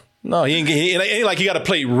 No, he ain't like he got to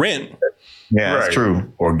pay rent. Yeah, that's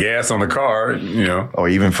true. Or gas on the car, you know. Or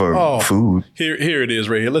even for food. Here it is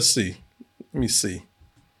right here. Let's see. Let me see.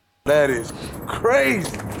 That is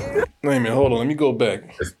crazy. Wait a minute, hold on. Let me go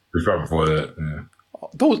back. It's right before that. Yeah.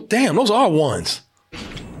 Those are ones.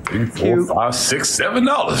 $3, $4, $5, $6,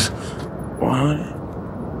 $7.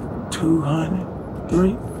 100, 200,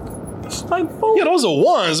 3. It's like 4. Yeah, those are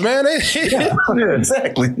ones, man. Yeah,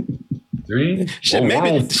 exactly. 3, shit,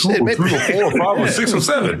 maybe 2, 3 or 4 or 5 or 6 or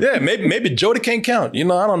 7. Yeah, maybe Jody can't count. You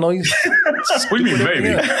know, I don't know. What do you mean, maybe?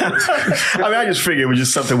 I mean, I just figured it was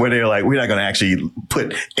just something where they're like, we're not going to actually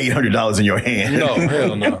put $800 in your hand. No,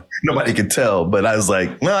 hell no. Nobody could tell. But I was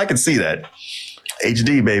like, well, I can see that.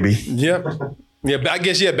 HD, baby. Yep. Yeah, I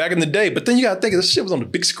guess, back in the day. But then you got to think this shit was on the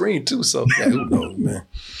big screen, too. So, who knows, man.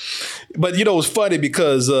 But, you know, it's funny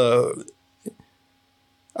because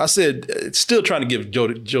I said, still trying to give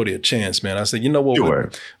Jody a chance, man. I said, you know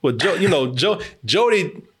what?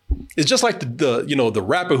 Jody is just like the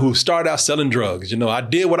rapper who started out selling drugs. You know, I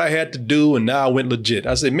did what I had to do, and now I went legit.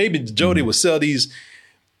 I said maybe Jody will sell these.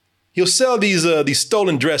 He'll sell these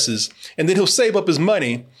stolen dresses, and then he'll save up his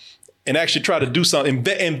money and actually try to do something,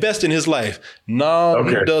 invest in his life. No,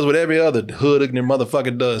 he does what every other hood-ignorant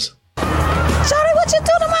motherfucker does. Shawty, what you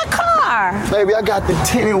do to my car? Baby, I got the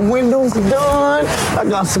tinted windows done. I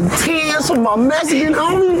got some tins for my Mexican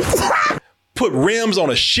homies. Put rims on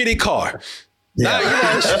a shitty car. Yeah.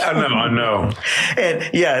 I know. And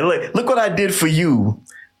yeah, look what I did for you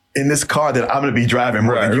in this car that I'm going to be driving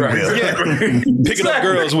more than you will. Yeah. Picking up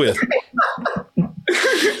girls with.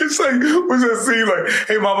 It's like, what's that scene like,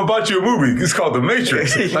 hey, mom, I bought you a movie. It's called The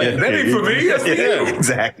Matrix. Like, that ain't for me. That's for you.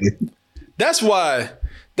 Exactly. That's why,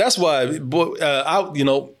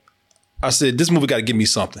 I said, this movie got to give me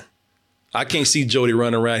something. I can't see Jody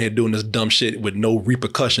running around here doing this dumb shit with no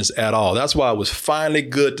repercussions at all. That's why it was finally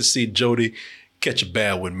good to see Jody catch a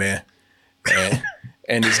bad one, man.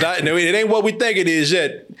 And it's not, it ain't what we think it is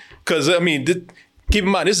yet. Because, I mean, keep in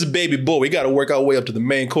mind, this is baby boy. We got to work our way up to the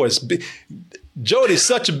main course. Jody's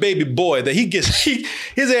such a baby boy that his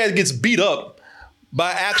ass gets beat up by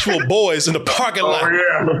actual boys in the parking lot.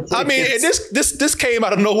 Yeah. I mean, and this came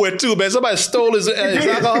out of nowhere too, man. Somebody stole his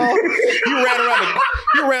alcohol.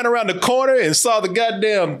 You ran around the corner and saw the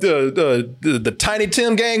goddamn the Tiny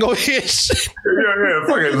Tim gang over here. Yeah,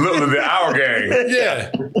 fucking the Our Gang. Yeah,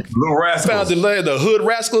 Little Rascals. Found the Hood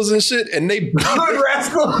Rascals and shit, and they Hood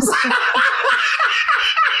Rascals.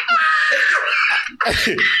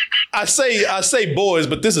 I say boys,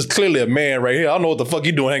 but this is clearly a man right here. I don't know what the fuck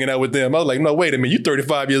you doing hanging out with them. I was like, no, wait a minute. You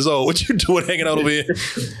 35 years old. What you doing hanging out over here?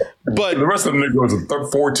 But the rest of them niggas are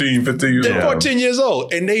 14, 15 years old. They're 14 years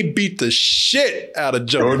old, and they beat the shit out of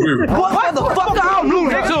Jody. What the fuck? I'm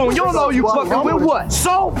Looney Tunes. You don't know you fucking with what?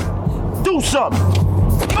 So, do something.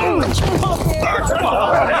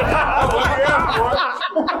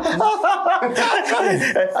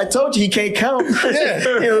 I told you he can't count.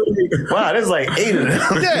 Yeah. Wow, there's like 8 of them.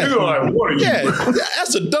 Yeah.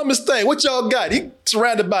 That's the dumbest thing. What y'all got? He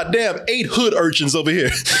surrounded by damn 8 hood urchins over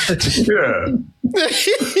here. Yeah.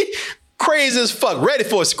 Crazy as fuck. Ready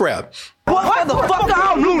for a scrap. What the fuck?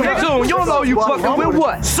 I'm Looney Tunes. You don't know you fucking with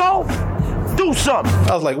what? So, do something.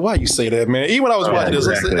 I was like, why you say that, man? Even when I was watching this,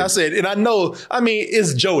 I said, and I know, I mean,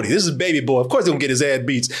 it's Jody. This is baby boy. Of course he's gonna get his ass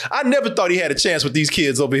beats. I never thought he had a chance with these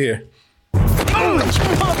kids over here.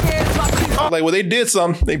 Like, well, they did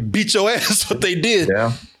something. They beat your ass, what they did.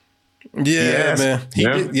 Yeah. Yeah, man. He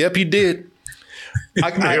did. Yep, he did.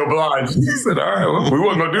 They obliged. He said, all right, well, we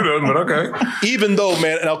wasn't gonna do that, but okay. Even though,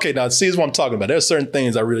 man, okay, now see, this is what I'm talking about. There's certain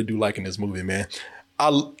things I really do like in this movie, man. I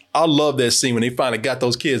love that scene when they finally got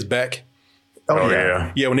those kids back. Oh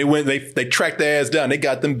yeah. Yeah, when they tracked their ass down, they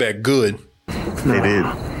got them back good. They did.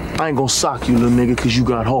 I ain't gonna sock you, little nigga, cause you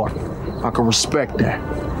got heart. I can respect that.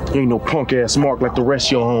 You ain't no punk ass mark like the rest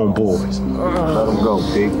of your homeboys. Let them go,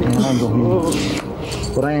 pig. I ain't gonna hit you.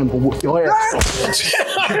 But I am gonna whoop your ass.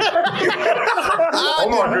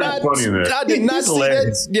 I did not see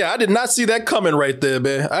that. Yeah, I did not see that coming right there,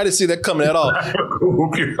 man. I didn't see that coming at all. And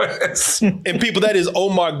people, that is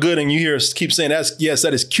Omar Gooding. You hear us keep saying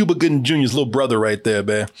that is Cuba Gooding Jr.'s little brother right there,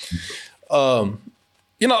 man. You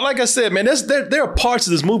know, like I said, man, there are parts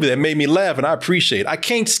of this movie that made me laugh, and I appreciate it. I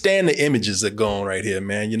can't stand the images that go on right here,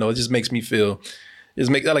 man. You know, it just makes me feel,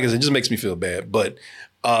 like I said, it just makes me feel bad. But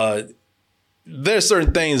there's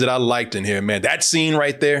certain things that I liked in here, man. That scene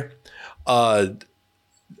right there.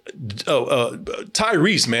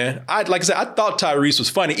 Tyrese, man. Like I said, I thought Tyrese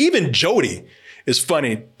was funny. Even Jody is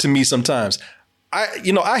funny to me sometimes. I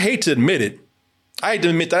hate to admit it. I hate to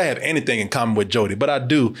admit that I have anything in common with Jody, but I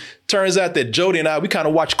do. Turns out that Jody and I, we kind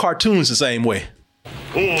of watch cartoons the same way.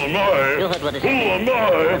 Who am I? You heard what I said. Who am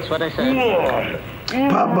I? That's what I said.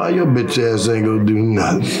 Popeye, your bitch ass ain't gonna do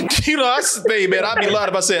nothing. You know, I'd be lying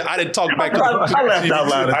if I said I didn't talk back. I laughed out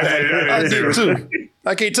loud at that. I did too.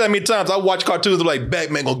 I can't tell how many times I watch cartoons. I'm like,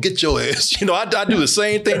 Batman gonna get your ass. You know, I do the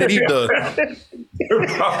same thing that he does. Your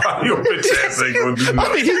bitch ass ain't gonna do nothing.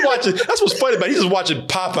 I mean, he's watching. That's what's funny about it. He's just watching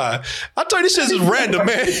Popeye. I tell you, this shit is random,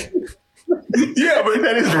 man. Yeah, but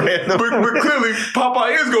that is random. But clearly,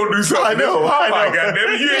 Popeye is gonna do something. I know. Goddamn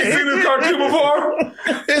it. You ain't seen this cartoon before?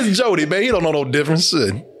 It's Jody, man. He don't know no difference.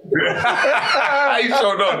 Shit. He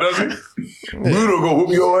showed up, doesn't he? Ludo go whoop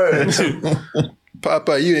your ass.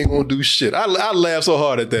 Popeye, you ain't gonna do shit. I laughed so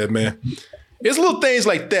hard at that, man. It's little things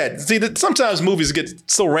like that. See, sometimes movies get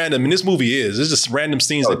so random, and this movie is. It's just random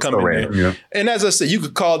scenes that come in there. Yeah. And as I said, you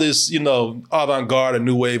could call this, avant-garde or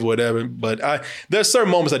new wave or whatever. But there's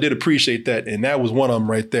certain moments I did appreciate that, and that was one of them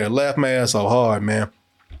right there. Laugh my ass off hard, man.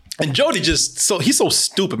 And Jody he's so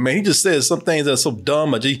stupid, man. He just says some things that are so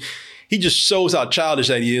dumb. He just shows how childish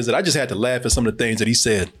that he is that I just had to laugh at some of the things that he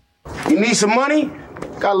said. You need some money?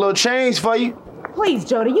 Got a little change for you. Please,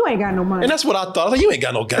 Jody, you ain't got no money. And that's what I thought. I was like, you ain't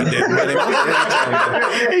got no goddamn money.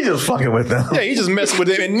 He's just fucking with them. Yeah, he's just messing with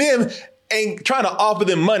them. And then ain't trying to offer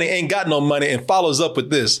them money, ain't got no money, and follows up with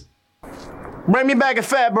this. Bring me back a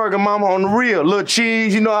fat burger, mama, on the real. Little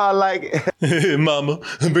cheese, you know how I like it. Mama,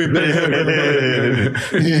 bring back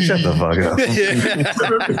Shut the fuck up.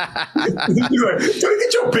 He's like,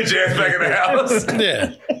 get your bitch ass back in the house.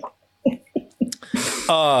 Yeah.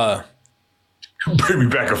 Bring me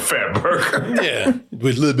back a fat burger. Yeah,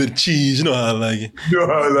 with a little bit of cheese. You know how I like it.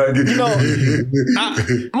 I'm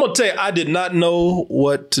going to tell you, I did not know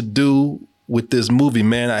what to do with this movie,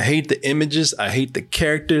 man. I hate the images. I hate the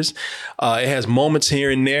characters. It has moments here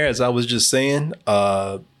and there, as I was just saying.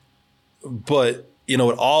 But, it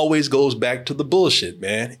always goes back to the bullshit,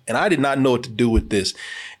 man. And I did not know what to do with this.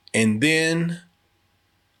 And then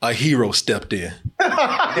a hero stepped in.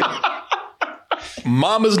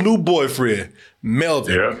 Mama's new boyfriend,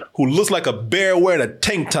 Melvin, who looks like a bear wearing a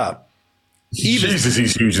tank top. Jesus,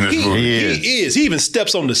 he's huge in this movie. He is. He even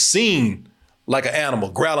steps on the scene like an animal,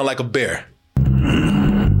 growling like a bear.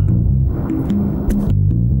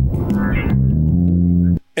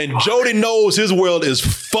 And Jody knows his world is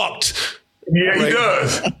fucked. Yeah, he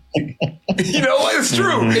does. You know what? It's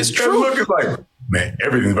true. It's true. Look, it's like, man,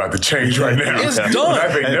 everything's about to change right now. It's done.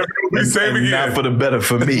 Life ain't never gonna be the same again. Not for the better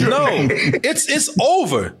for me. No, it's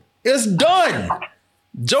over. It's done.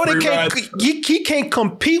 Jody he can't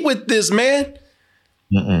compete with this, man.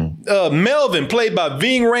 Melvin, played by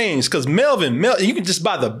Ving Rhames, because Melvin, you can just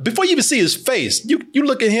before you even see his face, you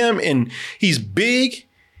look at him and he's big,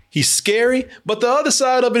 he's scary. But the other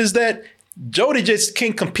side of it is that Jody just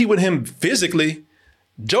can't compete with him physically.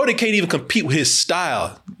 Jody can't even compete with his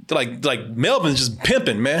style. Like Melvin's just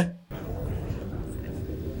pimping, man.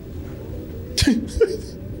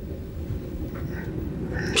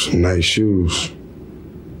 Some nice shoes.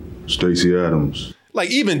 Stacey Adams.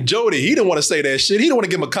 Like even Jody, he didn't want to say that shit. He didn't want to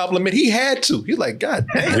give him a compliment. He had to. He's like, God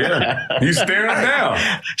damn. Yeah, he's staring down.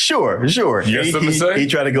 Sure. You got something to say? He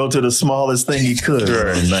tried to go to the smallest thing he could.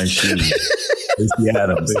 Sure. Nice shoes. Stacey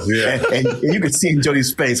Adams. Yeah. And you could see in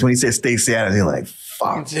Jody's face when he said Stacey Adams. He's like,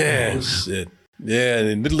 fuck. Yeah, shit. Yeah,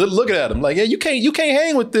 and looking at him like, yeah, you can't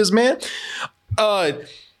hang with this, man.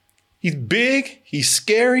 He's big. He's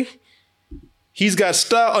scary. He's got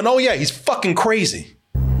style. And he's fucking crazy.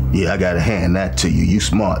 Yeah, I gotta hand that to you. You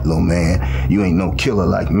smart, little man. You ain't no killer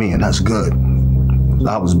like me, and that's good.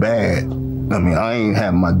 I was bad. I mean, I ain't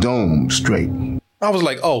have my dome straight. I was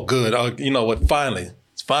like, oh, good. You know what? Finally,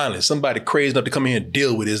 somebody crazy enough to come here and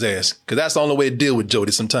deal with his ass. Because that's the only way to deal with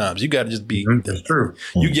Jody sometimes. You got to just be. That's true.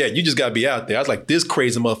 You just got to be out there. I was like, this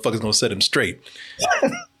crazy motherfucker's going to set him straight.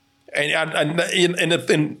 and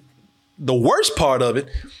the worst part of it,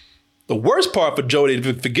 the worst part for Jody,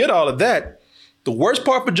 forget all of that. The worst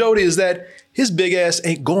part for Jody is that his big ass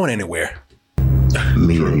ain't going anywhere.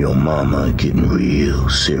 Me and your mama are getting real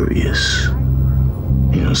serious.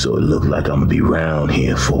 So it look like I'm gonna be around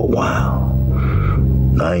here for a while.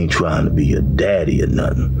 I ain't trying to be your daddy or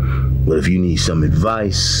nothing, but if you need some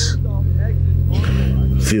advice,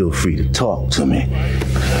 feel free to talk to me.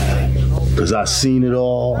 Cause I seen it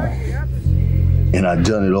all, and I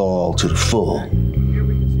done it all to the full.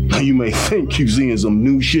 You may think you seeing some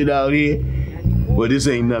new shit out here, but this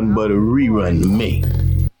ain't nothing but a rerun to me.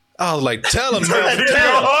 I was like, tell him, man.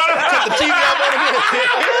 Tell him. Cut the TV off on him.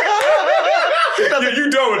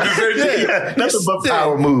 You done with this, ain't you? Yeah, nothing but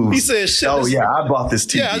power moves. He said, shit. Oh, yeah, I bought this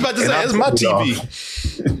TV. Yeah, I was about to say, it's my TV.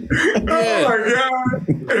 Oh, my God.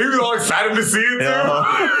 And he was all excited to see it, too.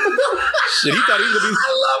 Shit, he thought he was going to be. I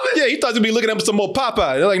love it. Yeah, he thought he was going to be looking at some more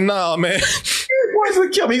Popeye. They're like, nah, man. Why's gonna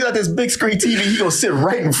kill me? He got this big screen TV. He gonna sit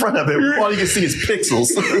right in front of it. All you can see is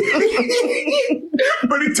pixels.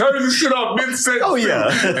 But he turns his shit off mid-sentence. Oh,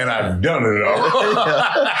 yeah. And I've done it all.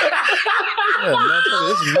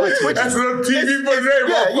 That's enough TV for today,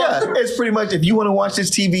 yeah. It's pretty much, if you want to watch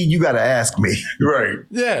this TV, you got to ask me. Right.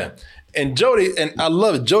 Yeah. And Jody, and I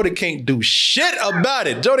love it, Jody can't do shit about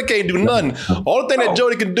it. Jody can't do nothing. All the thing that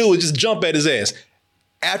Jody can do is just jump at his ass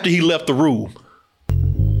after he left the room.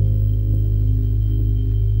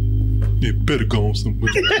 You better go on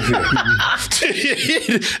somewhere.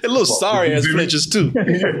 A little sorry ass flinches too. You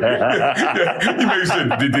maybe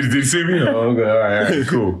said, did he see me? Oh, okay, all right,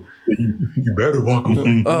 cool. You better walk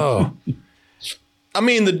away. Oh. I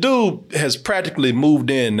mean, the dude has practically moved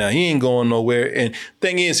in now. He ain't going nowhere. And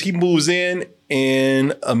thing is, he moves in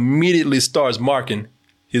and immediately starts marking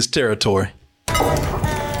his territory.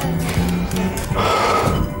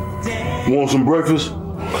 Want some breakfast?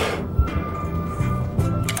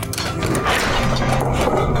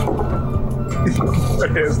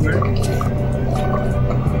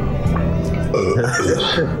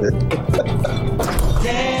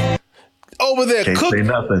 Over there, cooking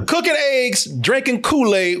eggs, drinking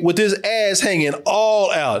Kool-Aid with his ass hanging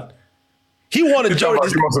all out. He wanted Jody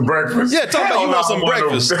to want some breakfast. Yeah, talking about you want some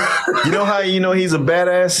breakfast. You know how you know he's a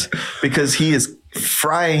badass? Because he is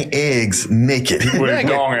frying eggs naked. With his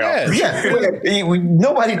dong out. Yeah.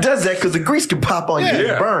 Nobody does that because the grease can pop on you and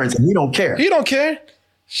it burns, and he don't care. He don't care.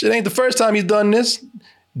 Shit ain't the first time he's done this.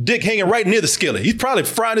 Dick hanging right near the skillet. He's probably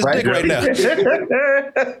frying his dick right now.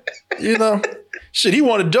 You know, shit. He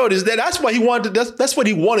wanted Joe to. That's what he wanted. That's what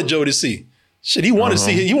he wanted Joe to see. Shit, he wanted to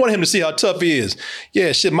see. He wanted him to see how tough he is.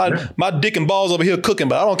 Yeah, shit. My dick and balls over here cooking,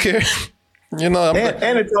 but I don't care. You know,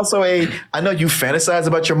 and it's also I know you fantasize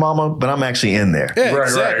about your mama, but I'm actually in there. Yeah,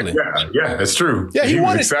 exactly. Yeah, that's true. Yeah, he was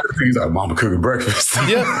wanted. excited. He's like, "Mama cooking breakfast."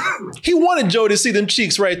 Yeah, he wanted Joe to see them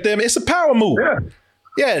cheeks right there. Man, it's a power move.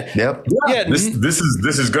 Yeah. Yep. Yeah. This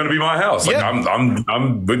is going to be my house. Like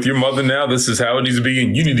I'm with your mother now. This is how it needs to be,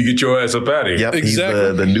 and you need to get your ass up out of here. Yep. Exactly.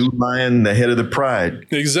 He's the new lion, the head of the pride.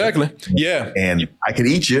 Exactly. Yeah. And I could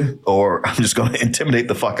eat you, or I'm just going to intimidate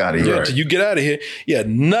the fuck out of you. Yeah. Till you get out of here. Yeah.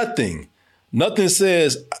 Nothing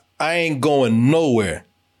says I ain't going nowhere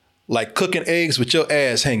like cooking eggs with your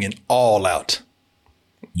ass hanging all out.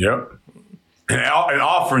 Yep. And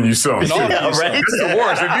offering you something. Right? That's the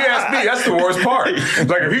worst. If you ask me, that's the worst part.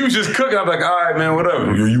 Like if he was just cooking, I'm like, all right, man,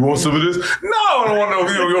 whatever. You want some of this? No, I don't want no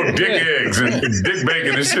dick eggs and dick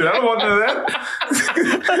bacon and shit. I don't want none of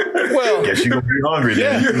that. Well, guess you're gonna be hungry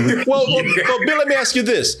then. Yeah. Well, Bill, let me ask you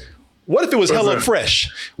this. What if it was Hello Fresh?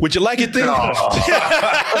 Would you like it then? I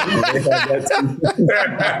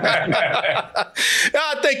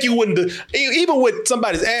think you wouldn't, even with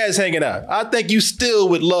somebody's ass hanging out, I think you still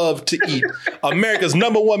would love to eat America's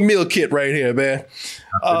 #1 meal kit right here, man.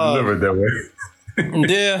 Delivered that way.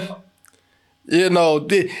 Yeah. You know,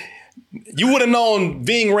 you would have known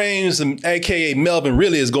Ving Rhames, and AKA Melvin,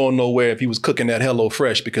 really is going nowhere if he was cooking that Hello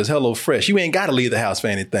Fresh, because Hello Fresh, you ain't got to leave the house for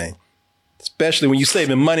anything. Especially when you're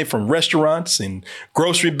saving money from restaurants and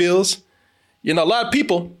grocery bills. You know, a lot of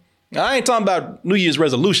people, I ain't talking about New Year's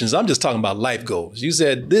resolutions. I'm just talking about life goals. You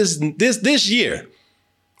said this year,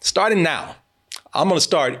 starting now, I'm going to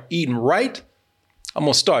start eating right. I'm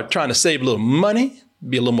going to start trying to save a little money,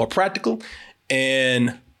 be a little more practical.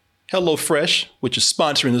 And HelloFresh, which is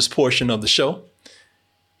sponsoring this portion of the show,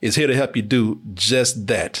 is here to help you do just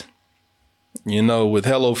that. You know, with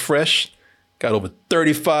HelloFresh, got over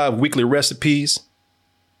 35 weekly recipes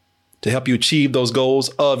to help you achieve those goals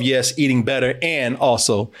of, yes, eating better and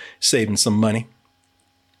also saving some money.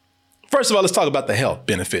 First of all, let's talk about the health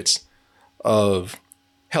benefits of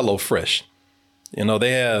HelloFresh. You know,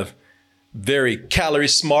 they have very calorie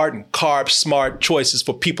smart and carb smart choices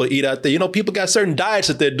for people to eat out there. You know, people got certain diets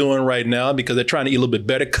that they're doing right now because they're trying to eat a little bit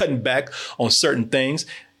better, cutting back on certain things.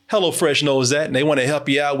 HelloFresh knows that, and they want to help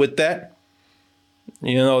you out with that.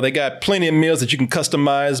 You know, they got plenty of meals that you can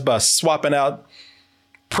customize by swapping out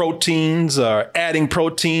proteins or adding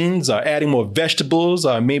more vegetables,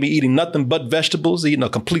 or maybe eating nothing but vegetables, eating a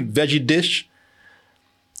complete veggie dish.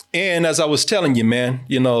 And as I was telling you, man,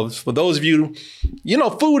 you know, for those of you, you know,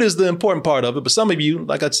 food is the important part of it. But some of you,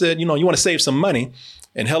 like I said, you know, you want to save some money,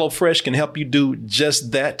 and HelloFresh can help you do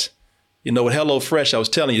just that. You know, with HelloFresh, I was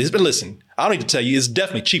telling you, but listen, I don't need to tell you, it's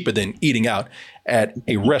definitely cheaper than eating out at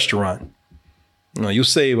a restaurant. You know, you'll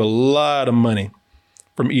save a lot of money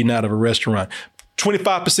from eating out of a restaurant.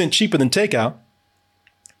 25% cheaper than takeout.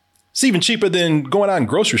 It's even cheaper than going out and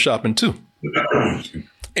grocery shopping too.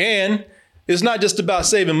 And it's not just about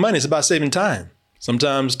saving money, it's about saving time.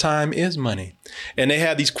 Sometimes time is money. And they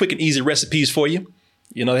have these quick and easy recipes for you.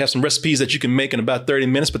 You know, they have some recipes that you can make in about 30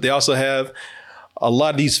 minutes, but they also have a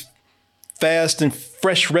lot of these fast and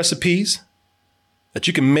fresh recipes that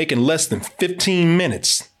you can make in less than 15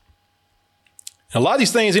 minutes. A lot of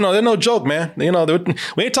these things, you know, they're no joke, man. You know,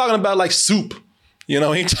 we ain't talking about like soup. You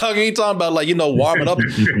know, we ain't talking about like, you know, warming up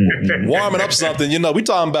something. You know, we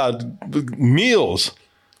talking about meals.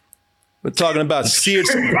 We're talking about seared.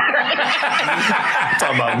 We're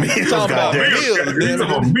talking about meals.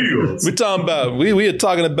 We're talking about we're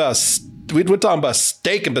talking about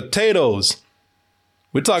steak and potatoes.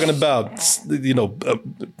 We're talking about, you know,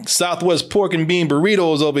 Southwest pork and bean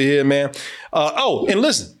burritos over here, man. And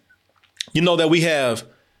listen. You know that we have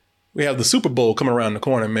we have the Super Bowl coming around the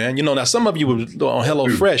corner, man. You know, now some of you were on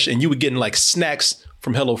HelloFresh and you were getting like snacks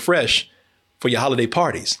from HelloFresh for your holiday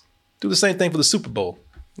parties. Do the same thing for the Super Bowl.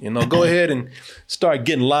 You know, go ahead and start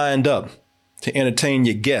getting lined up to entertain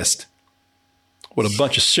your guest with a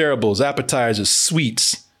bunch of shareables, appetizers,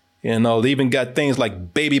 sweets. You know, they even got things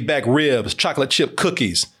like baby back ribs, chocolate chip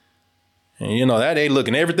cookies. And, you know, that ain't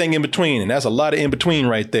looking everything in between. And that's a lot of in between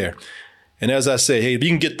right there. And as I said, hey, if you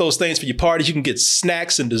can get those things for your parties, you can get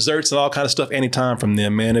snacks and desserts and all kind of stuff anytime from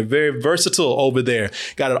them, man. They're very versatile over there.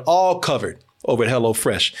 Got it all covered over at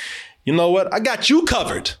HelloFresh. You know what? I got you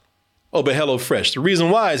covered over at HelloFresh. The reason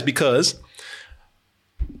why is because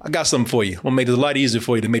I got something for you. I'm going to make it a lot easier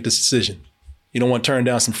for you to make this decision. You don't want to turn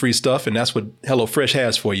down some free stuff, and that's what HelloFresh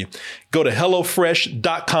has for you. Go to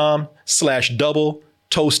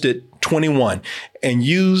HelloFresh.com/doubletoasted21 and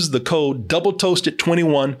use the code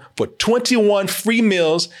doubletoasted21 for 21 free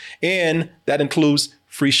meals, and that includes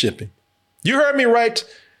free shipping. You heard me right.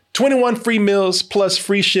 21 free meals plus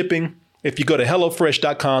free shipping. If you go to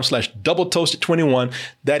HelloFresh.com/doubletoasted21,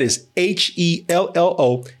 that is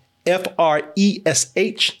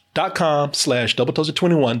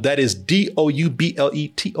HelloFresh.com/doubletoasted21. That is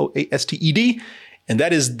DOUBLETOASTED. And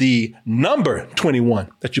that is the number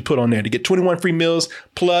 21 that you put on there to get 21 free meals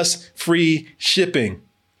plus free shipping.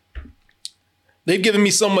 They've given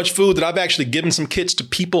me so much food that I've actually given some kits to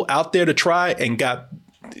people out there to try and got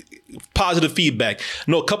positive feedback.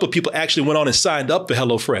 I know a couple of people actually went on and signed up for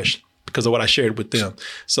HelloFresh because of what I shared with them.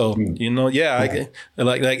 So, you know, yeah,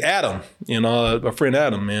 like Adam, you know, our friend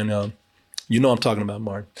Adam, man, you know I'm talking about,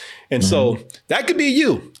 Martin. And so that could be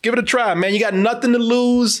you. Give it a try, man. You got nothing to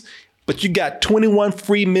lose, but you got 21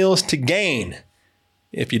 free meals to gain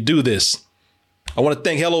if you do this. I want to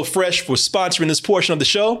thank HelloFresh for sponsoring this portion of the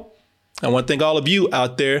show. I want to thank all of you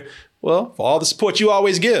out there, well, for all the support you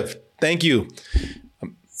always give. Thank you.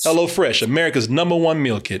 HelloFresh, America's #1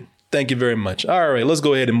 meal kit. Thank you very much. All right, let's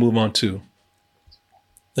go ahead and move on to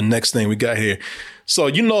the next thing we got here. So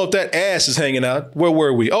you know if that ass is hanging out, where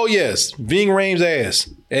were we? Oh, yes, Ving Rhames' ass,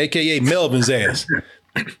 a.k.a. Melvin's ass.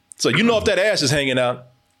 So you know if that ass is hanging out,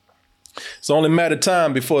 it's only a matter of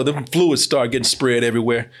time before the fluids start getting spread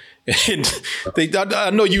everywhere. And I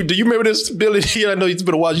know you. Do you remember this, Billy? I know it's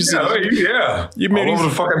been a while. You You remember all over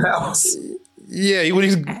the fucking house. Yeah, when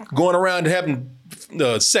he's going around having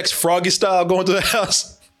sex froggy style going through the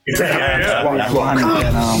house. And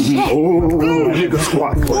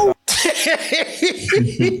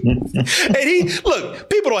look,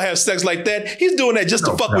 people don't have sex like that. He's doing that just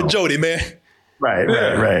to fuck with Jody, man.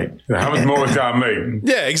 Right. How much more time make?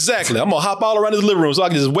 Yeah, exactly. I'm gonna hop all around his living room so I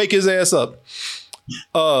can just wake his ass up.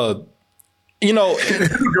 You know,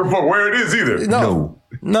 where it is either. No,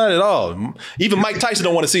 not at all. Even Mike Tyson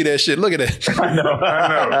don't want to see that shit. Look at that. I know.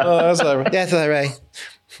 That's all right. That's all right.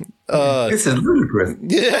 This is ludicrous.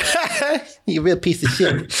 Yeah, you real piece of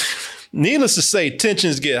shit. Needless to say,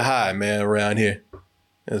 tensions get high, man, around here,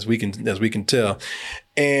 as we can tell,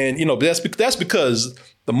 and you know that's because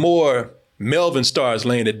the more Melvin starts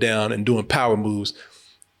laying it down and doing power moves,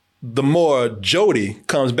 the more Jody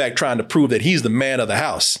comes back trying to prove that he's the man of the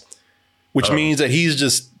house, which means that he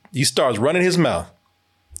starts running his mouth,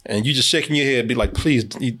 and you just shaking your head, be like, please,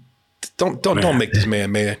 don't make this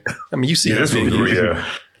man mad. I mean, you see this video.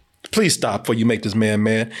 Please stop before you make this man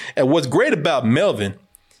mad. And what's great about Melvin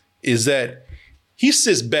is that he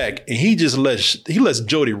sits back and he lets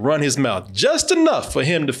Jody run his mouth just enough for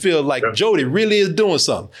him to feel like Jody really is doing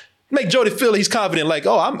something. Make Jody feel he's confident, like,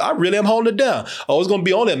 oh, I really am holding it down. Oh, it's going to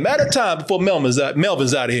be only a matter of time before Melvin's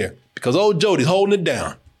out of here because old Jody's holding it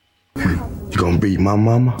down. You gonna beat my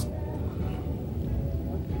mama?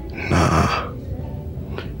 Nah.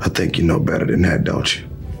 I think you know better than that, don't you?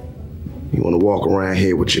 You want to walk around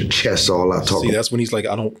here with your chest all out talking. See, that's when he's like,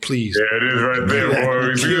 I don't, please. Yeah, it is right there, boy.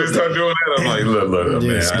 When you start doing that, I'm like, look,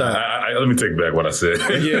 man. Let me take back what I said.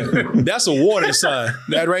 Yeah, that's a warning sign.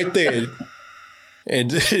 That right there. And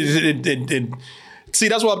see,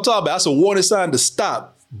 that's what I'm talking about. That's a warning sign to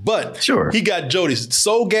stop. But he got Jody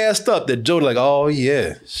so gassed up that Jody like, oh,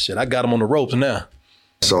 yeah, shit, I got him on the ropes now.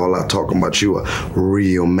 That's all out talking about you a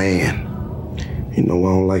real man. You know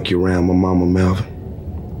I don't like you around my mama, Melvin.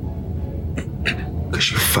 Cause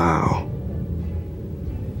you foul.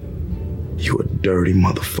 You a dirty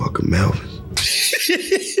motherfucker, Melvin.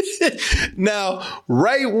 Now,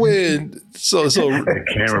 right when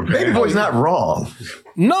Baby Boy's not wrong.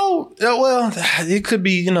 No, well, it could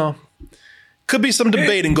be, could be some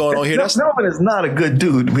debating going on here. Melvin is not a good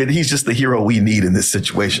dude, but he's just the hero we need in this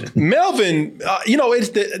situation. Melvin,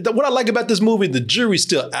 what I like about this movie, the jury's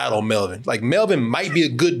still out on Melvin. Like Melvin might be a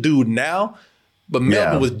good dude now, But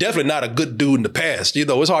Melvin was definitely not a good dude in the past. You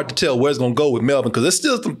know, it's hard to tell where it's going to go with Melvin because there's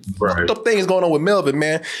still some fucked up things going on with Melvin,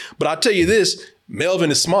 man. But I'll tell you this,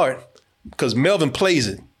 Melvin is smart because Melvin plays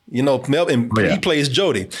it. You know, Melvin, he plays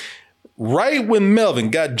Jody. Right when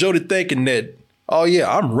Melvin got Jody thinking that, oh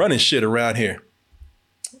yeah, I'm running shit around here.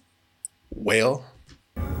 Well.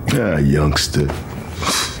 Ah, youngster.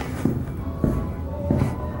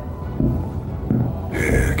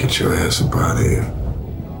 Yeah, get your ass up out of here.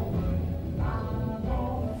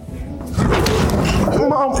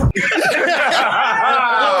 Mom. He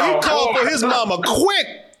called for his mama quick.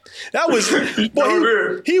 That was,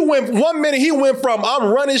 boy, he went 1 minute, he went from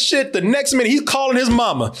I'm running shit, the next minute he's calling his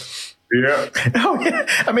mama. Yeah. Oh, yeah.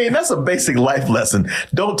 I mean, that's a basic life lesson.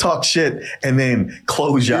 Don't talk shit and then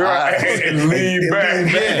close your eyes. And lean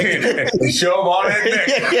back. And show him all that neck.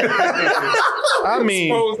 I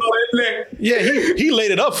mean, yeah, he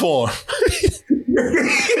laid it up for him.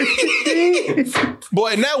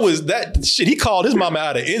 Boy, and that shit, he called his mama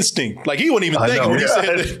out of instinct. Like, he wasn't even thinking when he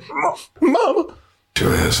said that. Mama. Get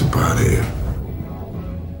your ass up out of here.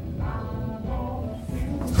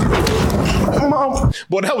 Mom.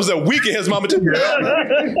 Boy, that was a weak ass mama too.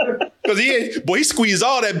 Because he squeezed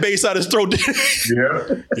all that bass out his throat.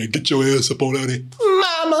 Hey, get your ass up on out of here.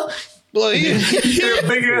 Mama. Boy, he a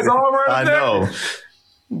big ass arm right there. I know.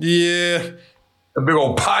 Yeah. A big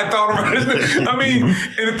old python around his neck. I mean,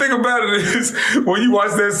 and the thing about it is, when you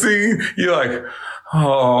watch that scene, you're like,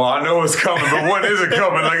 oh, I know it's coming, but when is it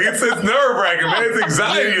coming? Like, it's nerve-wracking, man. It's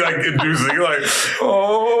anxiety, like, inducing. You're like,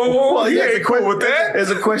 oh, well, yeah, cool with that. There's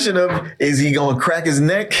a question of, is he going to crack his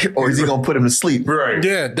neck or is he going to put him to sleep? Right.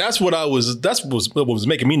 Yeah, that's what was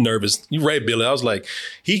making me nervous. You're right, Billy. I was like,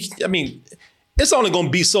 it's only going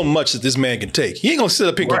to be so much that this man can take. He ain't going to sit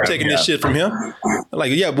up here and keep taking this shit from him.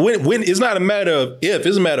 Like, yeah, but when it's not a matter of if,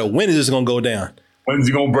 it's a matter of when is this going to go down. When's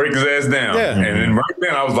he gonna break his ass down? Yeah. And then right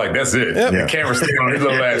then I was like, that's it. Yep. The camera stayed on his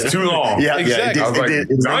little ass too long. Yeah, exactly. I was like,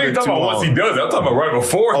 I ain't talking about once he does it. I'm talking about right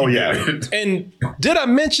before he did it. And did I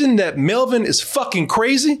mention that Melvin is fucking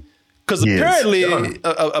crazy? Because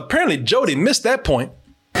apparently Jody missed that point.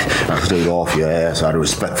 I stayed off your ass out of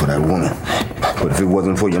respect for that woman. But if it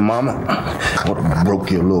wasn't for your mama, I would have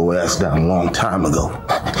broke your little ass down a long time ago.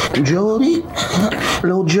 Jody?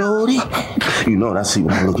 Little Jody? You know what I see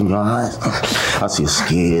when I look in your eyes? I see a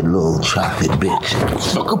scared little chocolate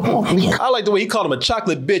bitch. Look up on me. I like the way he called him a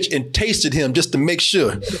chocolate bitch and tasted him just to make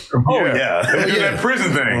sure. Oh, yeah. They do that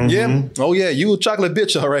prison thing. Yeah. Oh, yeah. You a chocolate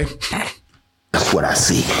bitch, all right. That's what I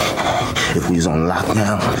see. If we was on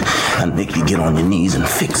lockdown, I'd make you get on your knees and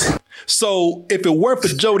fix it. So if it weren't for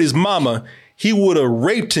Jody's mama, he would have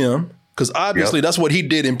raped him because obviously that's what he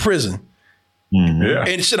did in prison. Mm-hmm. Yeah.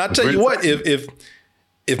 And should I tell you what?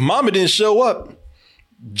 If mama didn't show up,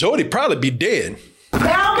 Jody probably be dead.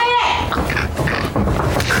 Down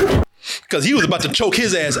there! Because he was about to choke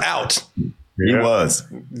his ass out. He was.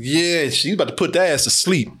 Yeah, she's about to put that ass to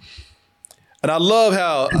sleep. And I love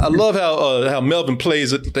how Melvin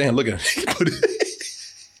plays it. Damn, look at him.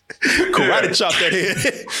 Karate chop that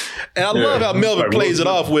head. And I love how Melvin plays it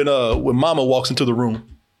off when Mama walks into the room.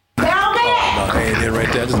 Down there! Oh, no, ain't there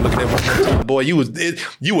right there. Just look at that one more time. Boy, you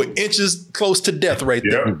were inches close to death right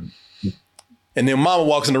there. And then Mama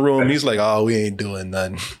walks in the room and he's like, oh, we ain't doing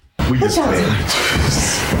nothing. We just nothing.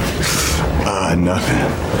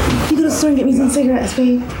 You go to the store and get me some cigarettes,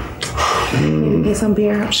 babe. Maybe get some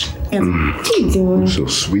beer. What are you doing? So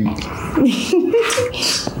sweet. Give me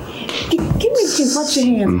a kiss. Watch your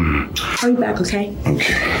hand. I'll be back, okay?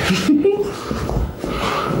 Okay.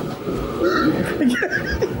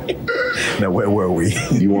 Now, where were we?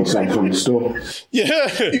 You want something from the store? Yeah.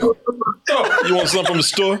 You want something from the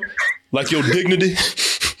store? Like your dignity?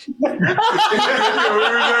 Like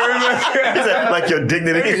your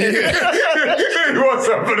dignity? You want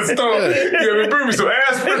something from the store? Yeah, bring me some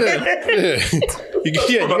aspirin. You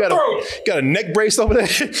got a neck brace over there?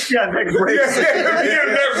 Yeah, neck brace.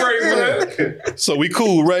 Neck brace. So we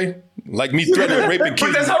cool, right? Like me threatening rape and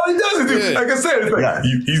killing. But that's how he does it, dude. Yeah. Like I said, it's like,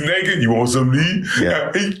 he's naked. You want something to eat?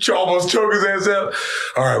 Yeah. He almost choked his ass out.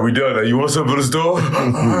 All right, we done. You want something from the store? All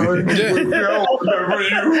right. Yeah. I want something for you.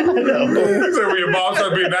 So when your mom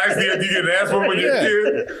starts being nice to you, you get an ass for when you're a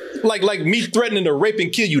kid. Like me threatening to rape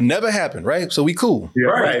and kill you never happened, right? So we cool. Yeah,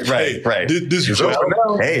 right. This is over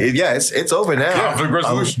now. Hey, it's over now. Conflict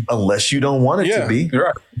resolution. Unless you don't want it to be. You're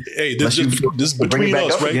right. Hey, this is between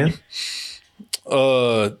us, right? Again.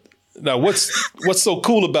 Now, what's so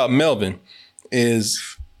cool about Melvin is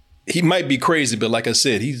he might be crazy, but like I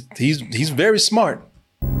said, he's very smart.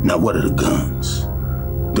 Now, what are the guns?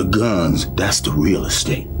 The guns, that's the real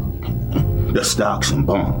estate. The stocks and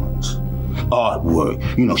bonds. artwork,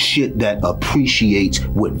 shit that appreciates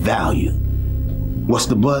with value. What's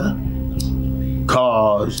the butter?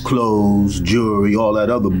 Cars, clothes, jewelry, all that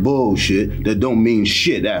other bullshit that don't mean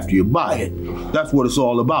shit after you buy it. That's what it's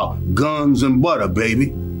all about. Guns and butter, baby.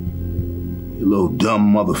 You little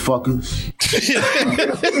dumb motherfuckers. He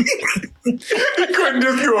couldn't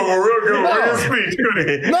just go over real good with his speech, could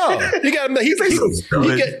he? No,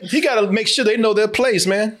 he gotta make sure they know their place,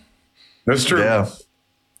 man. That's true. Yeah.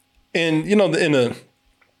 And the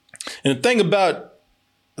thing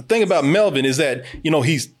about Melvin is that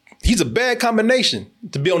he's a bad combination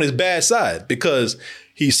to be on his bad side because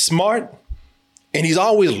he's smart and he's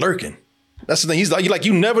always lurking. That's the thing. He's like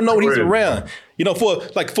you never know when he's around. For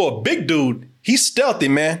a big dude, he's stealthy,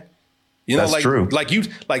 man. That's true. Like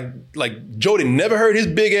Jody never heard his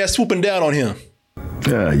big ass swooping down on him.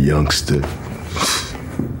 Ah, youngster.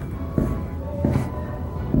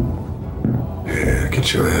 Yeah,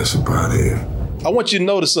 get your ass up out of here. I want you to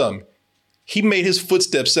notice something. He made his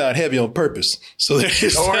footsteps sound heavy on purpose. So it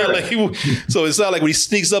sounded like when he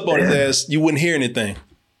sneaks up on his ass, you wouldn't hear anything.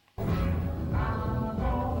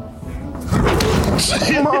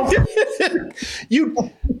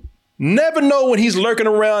 You never know when he's lurking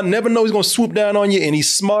around, never know he's gonna swoop down on you, and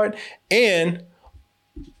he's smart. And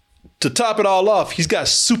to top it all off, he's got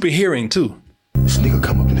super hearing too. This nigga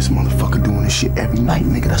come up in this motherfucker doing this shit every night,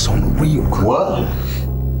 nigga. That's on the real. What?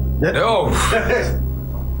 No.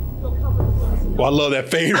 Well, I love that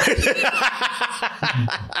fade.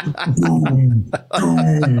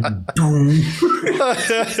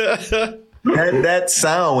 That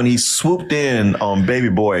sound when he swooped in on Baby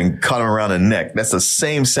Boy and caught him around the neck, that's the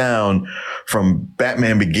same sound from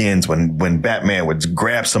Batman Begins when Batman would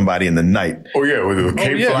grab somebody in the night. Oh yeah, with the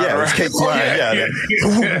cape flying. Yeah, his cape flying.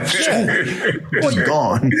 He's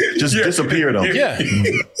gone. Just disappeared on him. Yeah.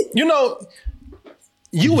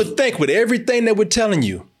 You would think with everything that we're telling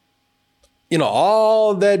you,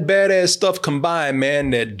 all that badass stuff combined, man,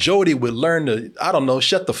 that Jody would learn to,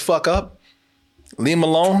 shut the fuck up, leave him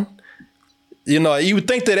alone. You would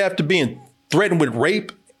think that after being threatened with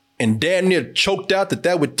rape and damn near choked out,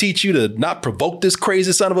 that would teach you to not provoke this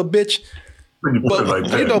crazy son of a bitch.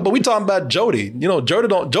 But we talking about Jody. Jody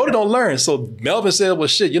don't learn. So Melvin said, well,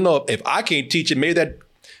 shit, if I can't teach it, maybe that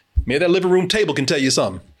living room table can tell you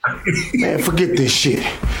something. Man, forget this shit.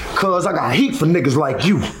 Cuz I got heat for niggas like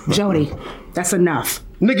you. Jody, that's enough.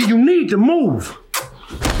 Nigga, you need to move.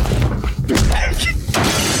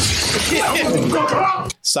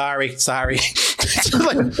 Sorry. Man,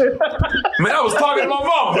 I was talking to my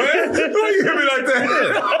mom, man. Why you hit me like that?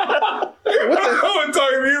 I wasn't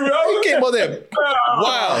talking to you, bro. He came over there.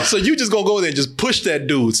 Wow. So you just gonna go there and just push that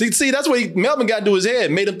dude. See, that's what Melvin got to his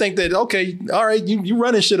head. Made him think that, okay, all right, you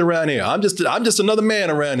running shit around here. I'm just another man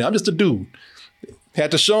around here. I'm just a dude.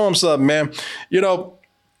 Had to show him something, man.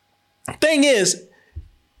 Thing is,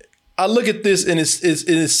 I look at this and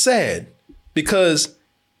it's sad because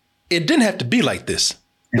it didn't have to be like this.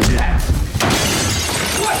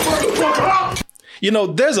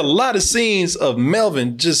 There's a lot of scenes of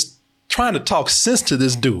Melvin just trying to talk sense to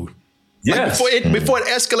this dude. Yes. Before it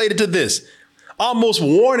escalated to this, almost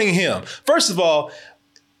warning him. First of all,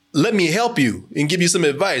 let me help you and give you some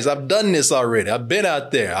advice. I've done this already. I've been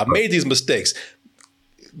out there. I've made these mistakes.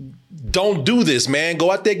 Don't do this, man.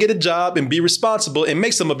 Go out there, get a job, and be responsible and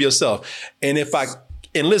make some of yourself. And if I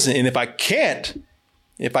can't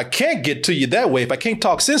get to you that way, if I can't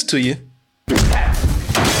talk sense to you,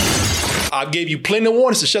 I gave you plenty of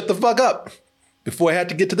warnings to shut the fuck up before I had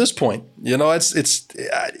to get to this point. It's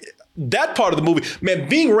that part of the movie. Man,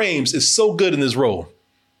 Ving Rhames is so good in this role.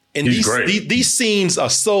 And these scenes are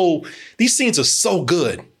so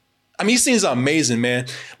good. I mean, these scenes are amazing, man.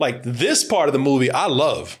 Like this part of the movie, I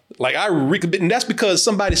love. And that's because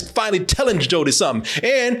somebody's finally telling Jody something.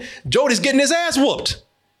 And Jody's getting his ass whooped.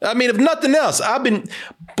 I mean, if nothing else, I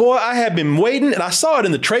have been waiting, and I saw it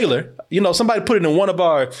in the trailer. Somebody put it in one of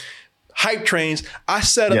our hype trains. I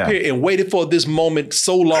sat up here and waited for this moment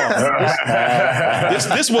so long.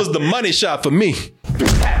 This was the money shot for me.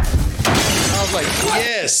 I was like,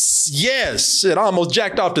 yes. Shit, I almost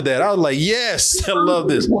jacked off to that. I was like, yes, I love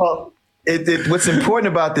this. Well, what's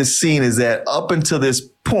important about this scene is that up until this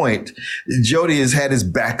point, Jody has had his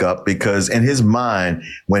back up because in his mind,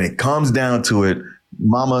 when it comes down to it,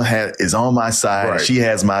 Mama is on my side. Right. She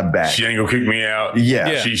has my back. She ain't gonna kick me out.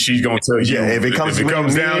 Yeah. She's gonna tell you. Yeah, if it comes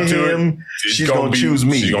down to it, she's gonna choose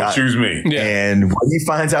me. She's gonna choose me. Yeah. And what he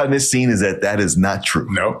finds out in this scene is that is not true.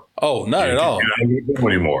 No. Oh, not at all.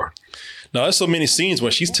 Anymore. No, there's so many scenes where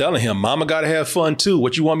she's telling him, Mama gotta have fun too.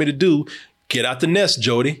 What you want me to do? Get out the nest,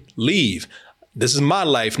 Jody. Leave. This is my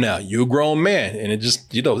life now. You're a grown man. And it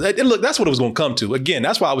just, look, that's what it was going to come to. Again,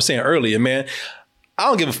 that's why I was saying earlier, man, I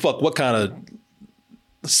don't give a fuck what kind of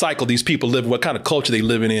cycle these people live, what kind of culture they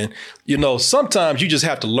living in. Sometimes you just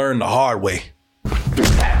have to learn the hard way.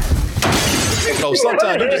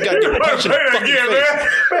 Sometimes you just got to get punched in the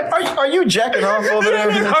fucking face. Are you jacking off over there?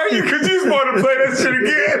 Are you? Because you just want to play that shit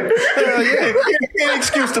again. Yeah, any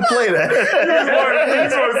excuse to play that. You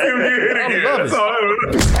just want to see him get hit again. That's all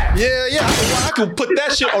I Yeah. I can put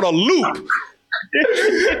that shit on a loop.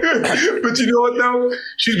 But you know what though?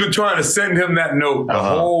 She's been trying to send him that note the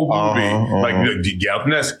whole movie. Like, you get out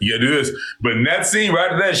from this, you gotta do this. But in that scene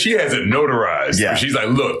right after that, she has it notarized. Yeah. She's like,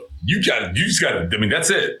 look, you just gotta, I mean, that's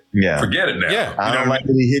it. Yeah. Forget it now. Yeah. I don't like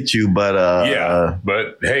that he hit you, but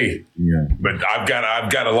but hey, but I've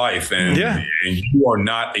got a life, and you are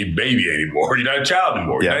not a baby anymore. You're not a child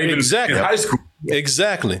anymore. You're not even in high school.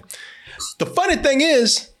 Exactly. The funny thing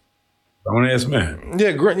is, I'm an ass man.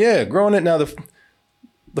 Yeah, growing it now.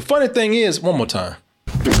 The funny thing is, one more time.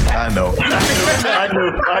 I know. I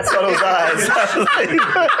knew. I saw those eyes.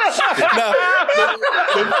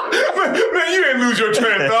 Man, you ain't lose your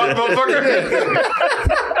train of thought, motherfucker.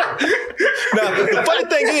 Now, the funny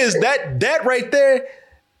thing is that right there,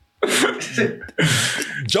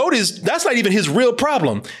 that's not even his real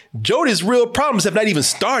problem. Jody's real problems have not even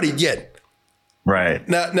started yet. Right.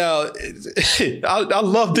 Now, I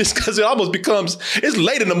love this because it almost becomes, it's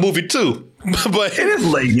late in the movie too. But it is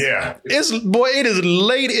late. Yeah. It is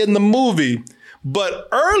late in the movie. But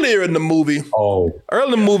earlier in the movie,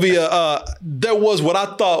 there was what I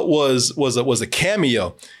thought was a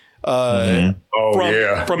cameo from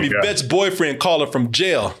Yvette's boyfriend calling from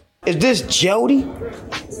jail. Is this Jody?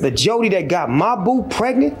 The Jody that got my boo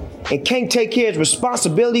pregnant and can't take care of his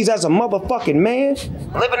responsibilities as a motherfucking man?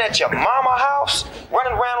 Living at your mama house?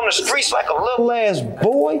 Running around on the streets like a little ass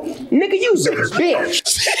boy? Nigga, you's a bitch.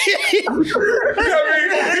 You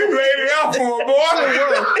laid it out for a boy.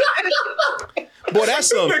 Boy,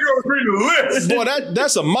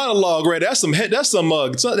 that's a monologue, right? That's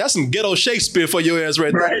some ghetto Shakespeare for your ass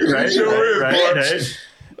right there. Right. Sure is,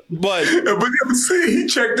 boy. But see, he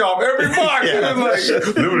checked off every box. Like,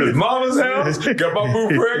 living at his mama's house, got my boo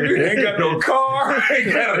pregnant, ain't got no car,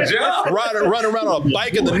 ain't got a job. Running around on a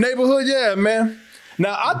bike in the neighborhood, yeah, man.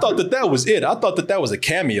 Now, I thought that was it. I thought that was a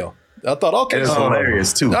cameo. I thought, okay. It was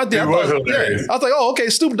hilarious, too. I was hilarious. I was like, oh, okay,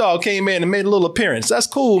 Snoop Dogg came in and made a little appearance. That's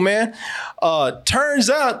cool, man. Turns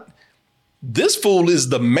out, this fool is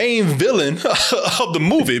the main villain of the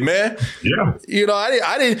movie, man. Yeah.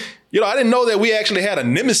 I didn't know that we actually had a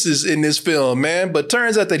nemesis in this film, man. But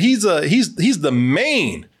turns out that he's the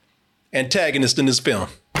main antagonist in this film.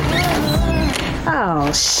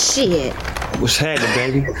 Oh shit! What's happening,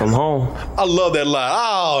 baby? I'm home. I love that line.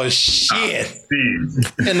 Oh shit!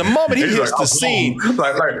 And the moment he hits the scene,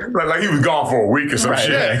 like he was gone for a week or some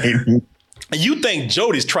shit. And you think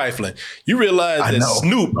Jody's trifling. You realize that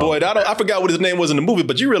Snoop, I forgot what his name was in the movie,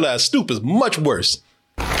 but you realize Snoop is much worse.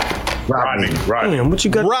 Rodney. Damn, what you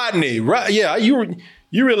got? Rodney. Yeah, you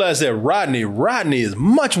realize that Rodney is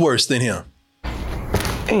much worse than him.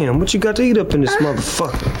 Damn, what you got to eat up in this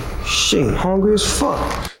motherfucker? Shit, hungry as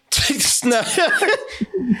fuck.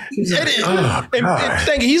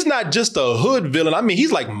 And he's not just a hood villain. I mean,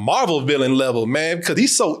 he's like Marvel villain level, man, because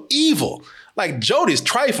he's so evil. Like Jody's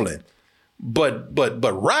trifling. But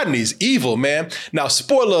Rodney's evil, man. Now,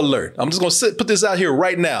 spoiler alert. I'm just gonna put this out here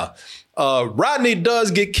right now. Rodney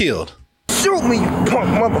does get killed. Shoot me, you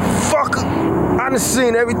punk motherfucker. I done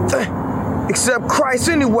seen everything. Except Christ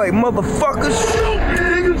anyway, motherfucker.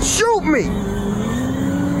 Shoot me.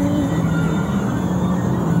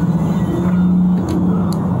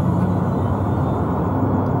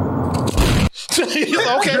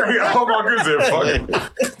 Okay. Oh my goodness, fuck it.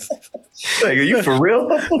 Like, are you for real?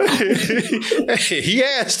 He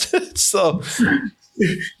asked. So,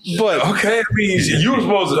 but okay, I mean, you were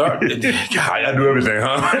supposed to. God, I do everything,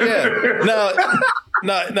 huh? Yeah.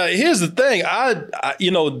 Now, here's the thing. I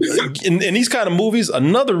in these kind of movies,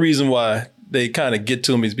 another reason why they kind of get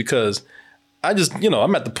to me is because I just,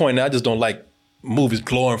 I'm at the point now I just don't like movies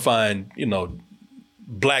glorifying,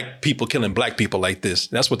 black people killing black people like this.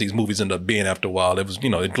 That's what these movies end up being after a while. It was,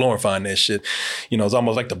 they're glorifying that shit. It's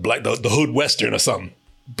almost like the hood western or something.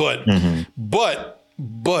 But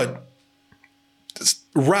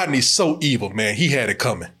Rodney's so evil, man. He had it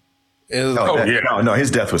coming. No,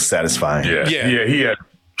 his death was satisfying. Yeah, he had it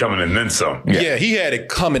coming and then some. Yeah, he had it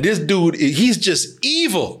coming. This dude, he's just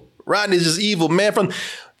evil. Rodney's just evil, man. From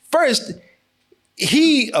first,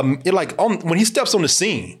 when he steps on the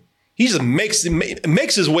scene, he just makes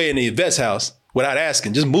his way into Yvette's house without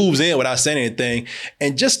asking, just moves in without saying anything,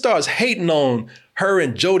 and just starts hating on her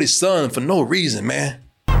and Jody's son for no reason, man.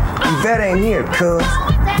 Yvette ain't here, cuz.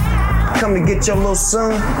 Come to get your little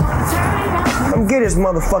son. Come get his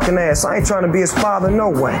motherfucking ass. I ain't trying to be his father no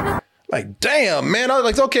way. Like, damn, man. I was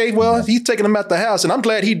like, okay, well, he's taking him out the house, and I'm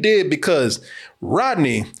glad he did because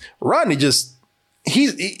Rodney just,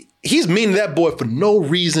 he's meaning that boy for no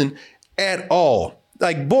reason at all.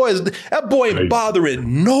 Like, boys, that boy ain't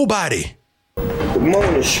bothering nobody. Good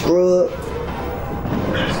morning, scrub.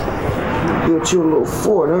 Built you a little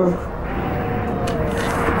fort, huh?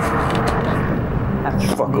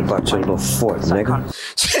 Fuck about your little fort, nigga.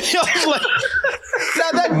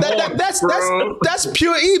 That's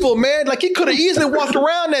pure evil, man. Like, he could have easily walked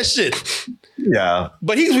around that shit. Yeah.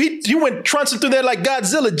 But he went trouncing through there like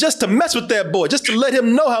Godzilla just to mess with that boy, just to let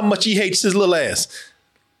him know how much he hates his little ass.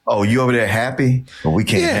 Oh, you over there happy? Well, we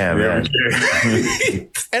can't have that.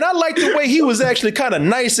 And I like the way he was actually kind of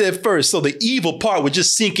nice at first, so the evil part would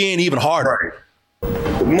just sink in even harder.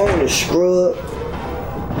 Good morning, scrub.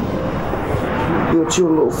 Built you a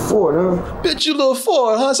little fort, huh? Built you a little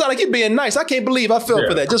fort, huh? Sound like you being nice. I can't believe I fell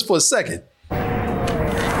for that just for a second.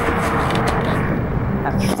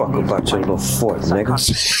 Fuck about your little fort, nigga.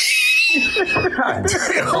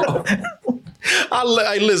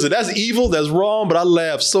 I listen, that's evil, that's wrong, but I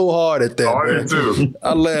laughed so hard at that. I did too.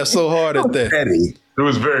 I laughed so hard at that. Petty. It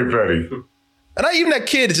was very petty. And even that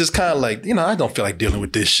kid is just kind of like, I don't feel like dealing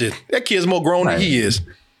with this shit. That kid's more grown than he is.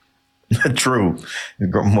 True.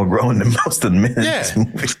 More grown than most of the men in this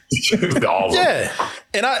movie. Yeah.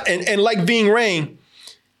 And like Ving Rhames,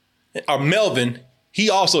 or Melvin, he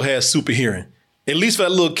also has super hearing. At least for that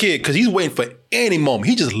little kid, because he's waiting for any moment.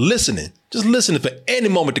 He's just listening for any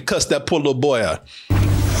moment to cuss that poor little boy out.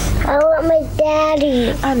 I want my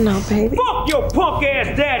daddy. I know, baby. Fuck your punk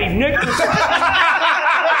ass daddy, nigga.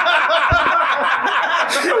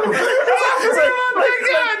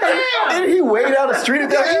 Didn't he wait out the street at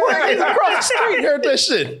that point? He's across the street, heard that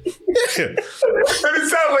shit. Yeah. And it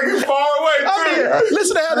sounded like he's far away too.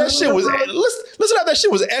 Listen to how that shit was. Listen how that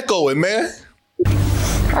shit was echoing, man.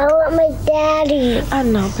 I want my daddy. I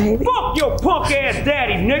know, baby. Fuck your punk ass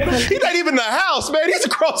daddy, nigga. He's not even in the house, man. He's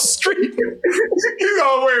across the street. He's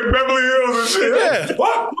all the way in Beverly Hills and shit. Yeah.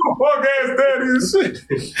 Fuck your punk ass daddy and shit.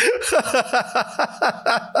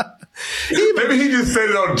 Maybe he just said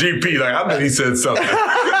it on GP. Like, I bet he said something. You know what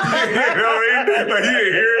I mean? Like, he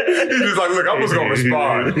didn't hear it. He's just like, look, I'm just going to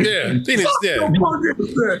respond. Yeah.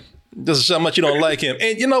 Just show how much you don't like him.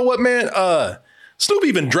 And you know what, man? Snoop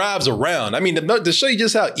even drives around. I mean, to show you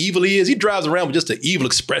just how evil he is, he drives around with just an evil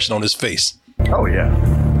expression on his face. Oh, yeah.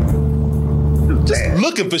 Just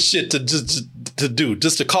looking for shit to do,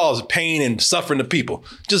 just to cause pain and suffering to people.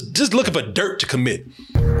 Just looking for dirt to commit.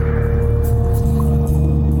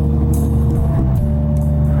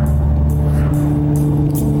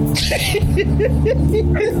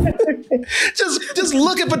 just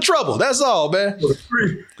looking for trouble. That's all, man. The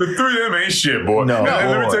three of them ain't shit, boy. No,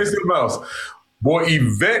 let me tell you something else. Boy,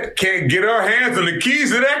 Yvette can't get her hands on the keys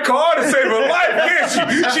to that car to save her life, can she?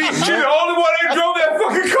 She's the only one that drove that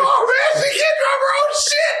fucking car, man. She can't drive her own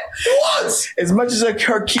shit once. As much as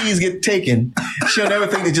her keys get taken, she'll never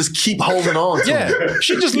think to just keep holding on to them.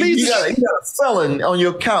 She just leaves. You got a felon on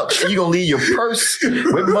your couch. You're going to leave your purse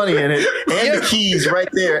with money in it and the keys right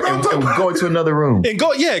there and go into another room.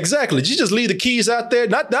 Yeah, exactly. You just leave the keys out there.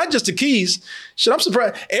 Not just the keys. Shit, I'm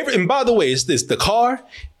surprised. And by the way, it's the car.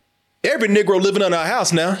 Every Negro living in our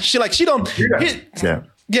house now. She don't. Yeah.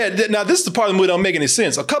 Now this is the part of the movie that don't make any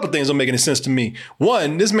sense. A couple things don't make any sense to me.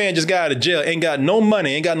 One, this man just got out of jail, ain't got no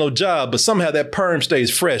money, ain't got no job, but somehow that perm stays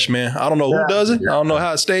fresh, man. I don't know who does it. I don't know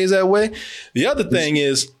how it stays that way. The other thing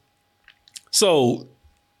is, so,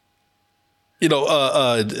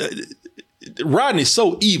 Rodney's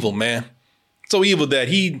so evil, man. So evil that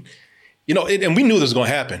he. And we knew this was going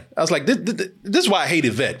to happen. I was like, this is why I hate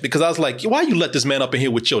Yvette, because I was like, why you let this man up in here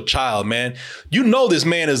with your child, man? You know this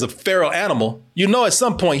man is a feral animal. You know at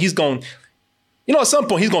some point he's going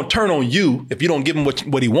to turn on you if you don't give him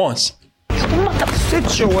what he wants.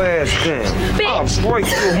 Sit your ass down. I'll break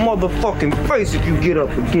your motherfucking face if you get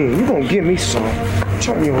up again. You gonna give me some.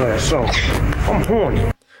 Turn your ass off. I'm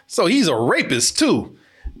horny. So he's a rapist too.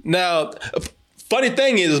 Now, funny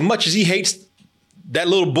thing is, as much as he hates that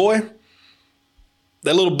little boy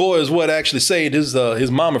is what actually saved his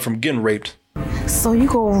mama from getting raped. So you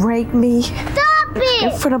gonna rape me? Stop it!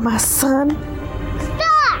 In front of my son?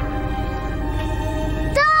 Stop!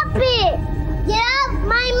 Stop it! Get off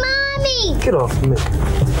my mommy! Get off me.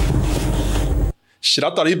 Shit,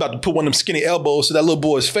 I thought he was about to put one of them skinny elbows to that little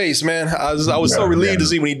boy's face, man. I was so relieved to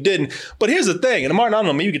see when he didn't. But here's the thing, and Martin, I don't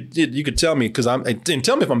know, maybe you could tell me, because and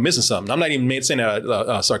tell me if I'm missing something. I'm not even saying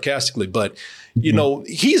that sarcastically, but you know,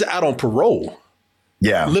 he's out on parole.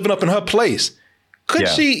 Yeah, living up in her place. Could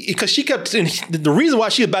she? Because she kept. The reason why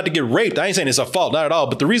she's about to get raped, I ain't saying it's her fault, not at all.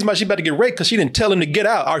 But the reason why she's about to get raped, because she didn't tell him to get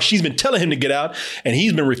out, or she's been telling him to get out, and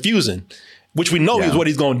he's been refusing, which we know is what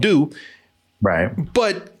he's going to do. Right.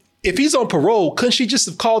 But if he's on parole, couldn't she just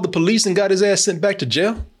have called the police and got his ass sent back to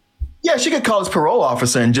jail? Yeah, she could call his parole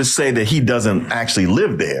officer and just say that he doesn't actually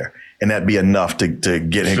live there, and that'd be enough to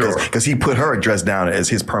get him, because he put her address down as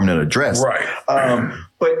his permanent address. Right.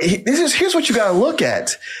 But here's what you got to look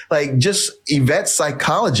at. Like, just Yvette's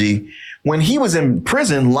psychology. When he was in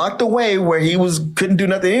prison, locked away, where he couldn't do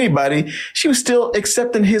nothing to anybody, she was still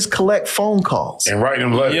accepting his collect phone calls. And writing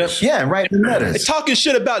him letters. Yeah, and writing letters. And talking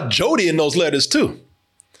shit about Jody in those letters, too.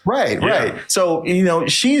 Right. So, you know,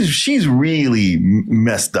 she's really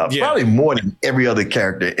messed up. Probably more than every other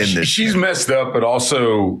character in this. She's messed up, but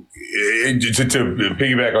also, to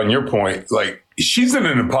piggyback on your point, like, she's in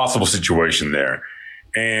an impossible situation there.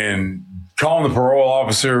 And calling the parole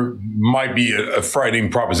officer might be a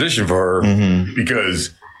frightening proposition for her because,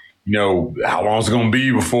 you know, how long is it going to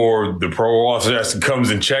be before the parole officer comes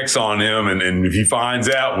and checks on him? And if he finds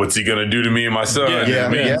out, what's he going to do to me and my son? And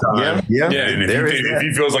if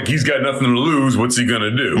he feels like he's got nothing to lose, what's he going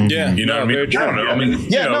to do? Yeah. You know what I mean? I don't know. I mean,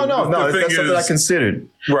 no. That's something I considered.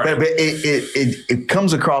 Right. But it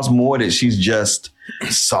comes across more that she's just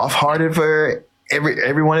soft-hearted for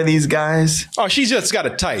every one of these guys. Oh, she's just got a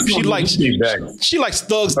type. She likes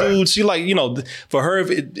thugs, dudes. She like, you know, for her,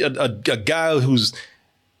 a guy who's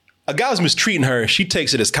mistreating her, she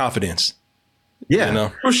takes it as confidence. Yeah, you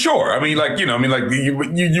know? For sure. I mean, like, you know,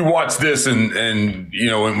 you watch this and you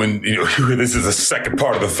know, when you know, this is the second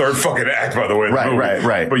part of the third fucking act, by the way.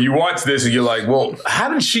 Right. But you watch this and you're like, well, how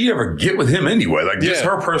did she ever get with him anyway? Like, just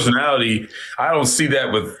her personality. I don't see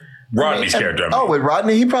that with Rodney's character. With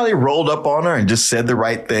Rodney, he probably rolled up on her and just said the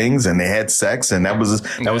right things, and they had sex, and that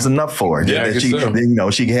was enough for her. Yeah,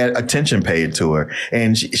 she had attention paid to her,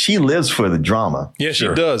 and she lives for the drama. Yeah, she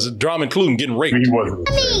does. Drama including getting raped.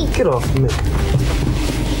 Get off me.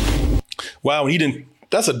 Wow, when he didn't.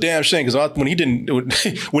 That's a damn shame, because when he didn't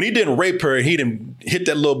rape her, he didn't hit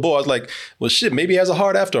that little boy. I was like, well, shit, maybe he has a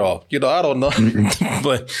heart after all. You know, I don't know.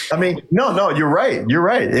 But I mean, no, you're right.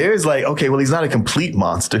 It was like, okay, well, he's not a complete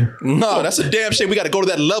monster. No, that's a damn shame. We got to go to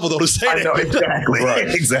that level though to say that. I know, exactly.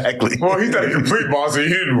 Exactly. Well, he's not a complete monster. He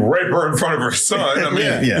didn't rape her in front of her son. I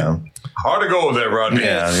mean, hard to go with that, Rodney.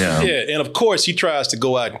 Yeah. And of course, he tries to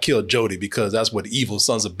go out and kill Jody, because that's what evil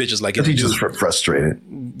sons of bitches like him do. He's just frustrated.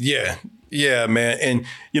 Yeah, man. And,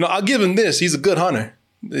 you know, I'll give him this. He's a good hunter,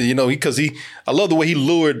 you know, I love the way he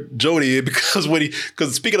lured Jody, because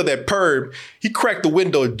because speaking of that perv, he cracked the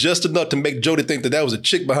window just enough to make Jody think that was a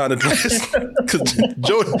chick behind the glass.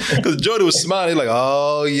 Because Jody was smiling, like,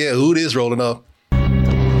 oh, yeah, who this rolling up?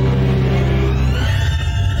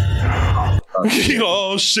 You know,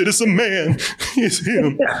 oh, shit, it's a man. It's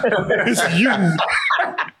him. It's you.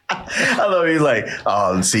 I love he's like,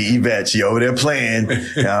 oh, see Yvette, she over there playing.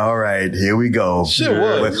 All right, here we go. Shit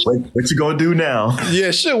was. What you gonna do now?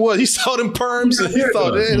 Yeah, shit was. He saw them perms and he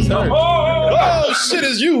thought, it's her. Oh, shit,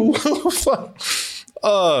 is you.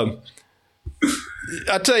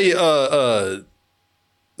 I tell you,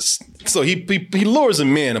 so he lures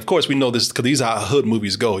him in. Of course, we know this because these are how hood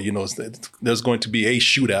movies go. You know, there's going to be a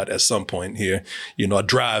shootout at some point here. You know, a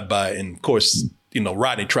drive-by, and of course, you know,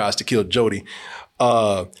 Rodney tries to kill Jody.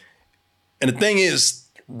 And the thing is,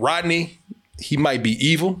 Rodney, he might be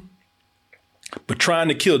evil, but trying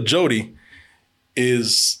to kill Jody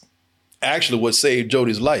is actually what saved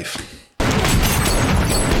Jody's life.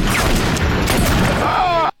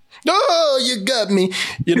 Oh, you got me.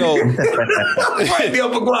 You know. Right, the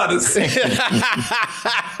upper glottis.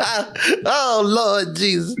 Oh, Lord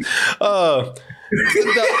Jesus. Oh,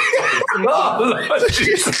 Lord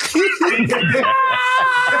Jesus.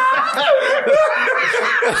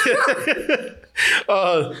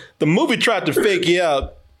 The movie tried to fake you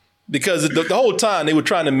out, because the whole time they were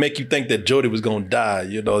trying to make you think that Jody was going to die.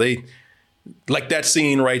 You know, they like that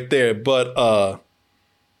scene right there. But,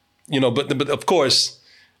 you know, but of course,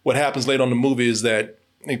 what happens later on in the movie is that,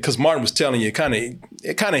 because Martin was telling you, it kind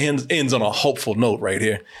of ends on a hopeful note right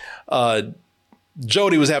here.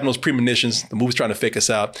 Jody was having those premonitions. The movie's trying to fake us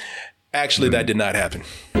out. Actually, that did not happen.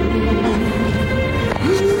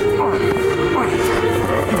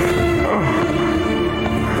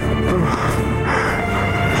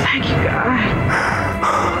 Thank you, God.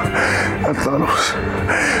 I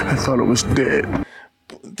thought it was dead.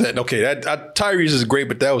 Tyrese is great,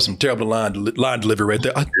 but that was some terrible line delivery right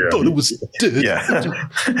there. I thought it was dead. Yeah.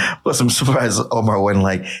 Plus, I'm surprised Omar wasn't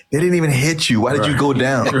like, they didn't even hit you. Why did you go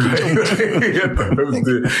down?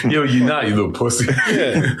 Yo, you're not, you little pussy.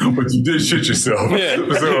 Yeah. But you did shit yourself. Yeah.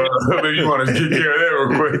 So maybe you want to get care of that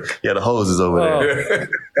real quick. Yeah, the hose is over there.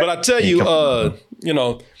 But I tell you,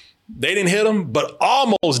 they didn't hit him, but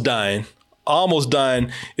almost dying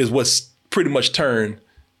is what's pretty much turned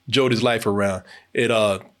Jody's life around. It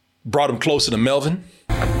brought him closer to Melvin.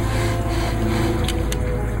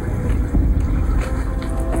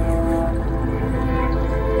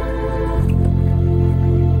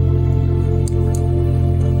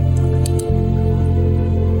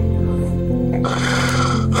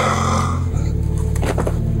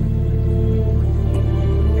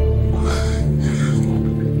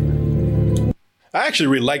 I actually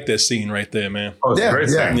really like that scene right there, man. Oh, it's a great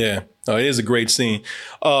scene. Yeah. Oh, it is a great scene.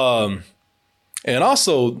 And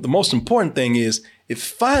also, the most important thing is it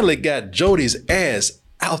finally got Jody's ass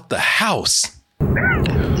out the house.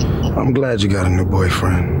 I'm glad you got a new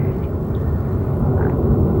boyfriend.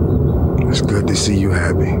 It's good to see you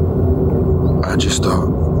happy. I just thought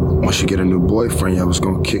once you get a new boyfriend, y'all was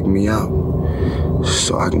gonna kick me out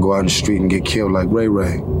so I can go out in the street and get killed like Ray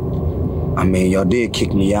Ray. I mean, y'all did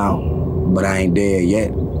kick me out, but I ain't dead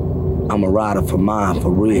yet. I'm a rider for mine, for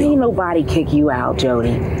real. Ain't nobody kick you out, Jody.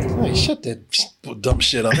 Hey, shut that dumb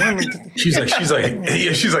shit up. She's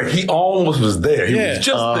like, he almost was there. He was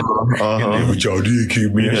just there. And then y'all did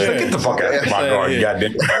kick me out. She's like, get the fuck out of my garden,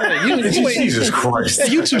 goddamn. Jesus Christ. Yeah,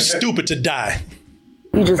 you too stupid to die.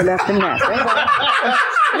 You just left the nest.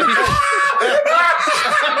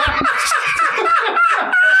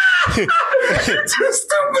 Too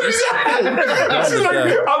stupid. She's like,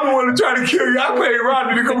 I'm the one to try to kill you. I paid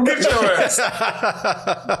Rodney to come get your ass.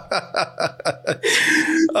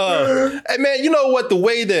 Hey man, you know what? The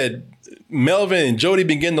way that Melvin and Jody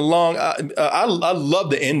been getting along, I love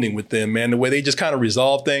the ending with them, man. The way they just kind of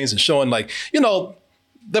resolve things and showing like,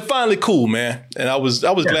 they're finally cool, man. And I was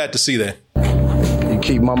glad to see that. You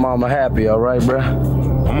keep my mama happy, all right, bruh?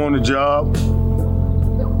 I'm on the job.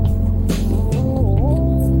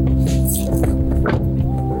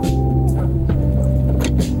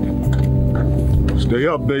 Stay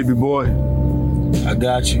up, baby boy. I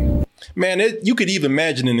got you. Man, you could even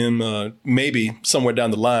imagine in him maybe somewhere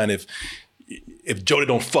down the line if Jody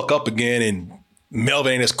don't fuck up again and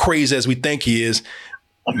Melvin ain't as crazy as we think he is.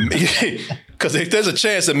 Because if there's a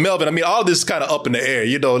chance that Melvin, I mean, all this is kind of up in the air.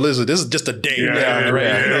 Listen, this is just a day down the road.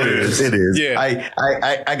 It is. Yeah.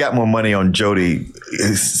 I got more money on Jody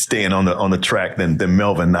staying on the track than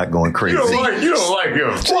Melvin not going crazy. You don't like him.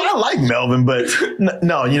 Well, I like Melvin, but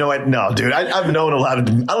no, you know what? No, dude, I've known a lot of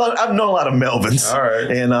Melvins. All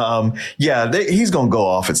right, and he's gonna go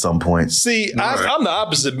off at some point. See, I'm the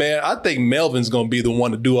opposite, man. I think Melvin's gonna be the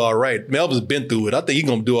one to do all right. Melvin's been through it. I think he's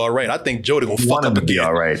gonna do all right. I think Jody gonna fuck up again. Be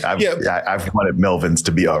all right. I've wanted Melvin's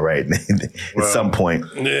to be all right at some point.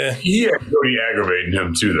 Yeah, he had Jody aggravating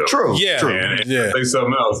him too, though. True. Yeah, true. And say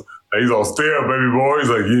something else. He's all stay up, baby boy. He's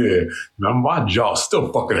like, now my jaw's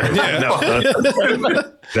still fucking hurt.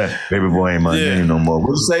 That baby boy ain't my name no more. What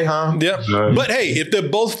you say, huh? Yep. But hey, if they're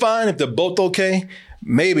both fine, if they're both okay,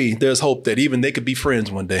 maybe there's hope that even they could be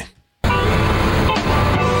friends one day. What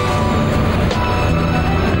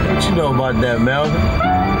you know about that, Melvin?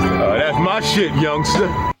 That's my shit, youngster.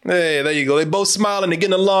 Hey, there you go. They both smiling and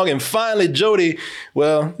getting along. And finally, Jody,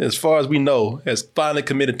 well, as far as we know, has finally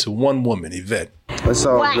committed to one woman, Yvette. It's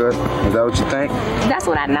all good. Is that what you think? That's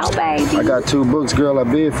what I know, baby. I got 2 books, girl, I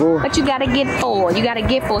bid for. But you gotta get 4. You gotta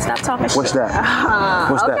get 4. Stop talking shit. What's that?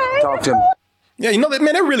 What's okay. that? Talk to me. Yeah,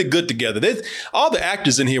 they're really good together. All the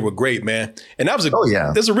actors in here were great, man. And that was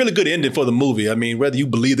there's a really good ending for the movie. I mean, whether you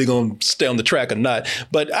believe they're going to stay on the track or not.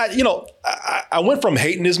 But I went from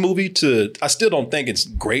hating this movie to, I still don't think it's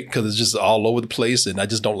great because it's just all over the place and I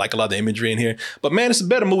just don't like a lot of the imagery in here. But man, it's a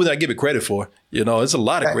better movie than I give it credit for. It's a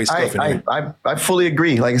lot of great stuff in here. I fully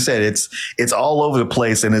agree. Like I said, it's all over the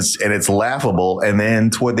place and it's laughable. And then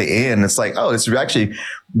toward the end, it's like, oh, it's actually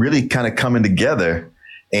really kind of coming together.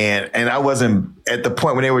 And I wasn't at the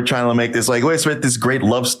point when they were trying to make this like, it's this great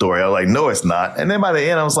love story. I was like, no, it's not. And then by the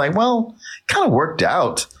end, I was like, well, kind of worked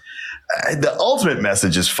out. the ultimate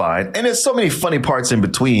message is fine, and there's so many funny parts in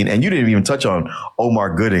between. And you didn't even touch on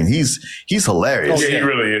Omar Gooding. He's hilarious. Yeah, he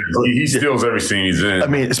really is. He steals every scene he's in. I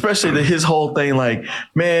mean, especially his whole thing, like,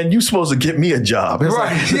 man, you supposed to get me a job. It's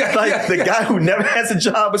like the guy who never has a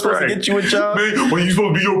job is supposed to get you a job. Man, well, you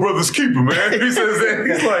supposed to be your brother's keeper, man. He says that.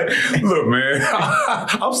 He's like, look, man,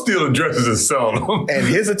 I'm stealing dresses and selling them. And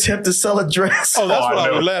his attempt to sell a dress. Oh, that's what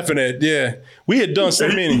I was laughing at. Yeah, we had done so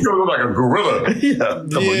many. He goes like a gorilla.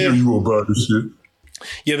 You about this shit.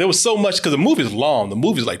 Yeah, there was so much because the movie's long. The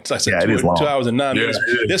movie's like I said, 2 hours and 9 minutes.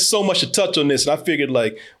 There's so much to touch on this, and I figured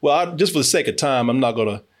like, well, just for the sake of time, I'm not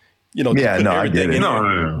gonna, put everything in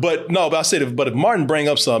there. But I said, but if Martin bring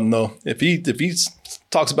up something though, if he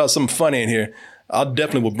talks about something funny in here, I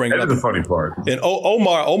definitely will bring it up. That's the funny part. And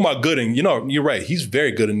Omar Gooding, you're right. He's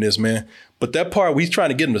very good in this, man. But that part where he's trying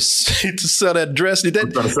to get him to sell that dress,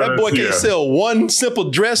 that boy can't sell one simple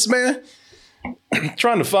dress, man.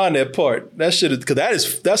 Trying to find that part. That shit is,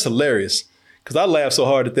 because that's hilarious. Because I laughed so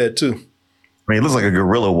hard at that too. I mean, he looks like a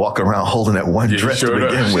gorilla walking around holding that one dress to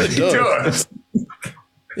begin with. He does.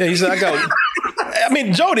 Yeah, he said,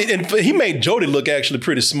 Jody, and he made Jody look actually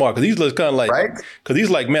pretty smart because he looks kind of like, because he's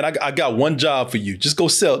like, man, I got one job for you. Just go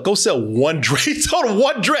sell one dress. Hold on,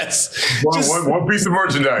 one dress. One piece of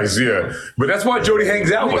merchandise, yeah. But that's why Jody hangs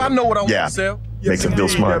out with him. I know what I want to sell. Makes him feel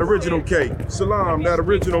smart. That original cake. Salam, that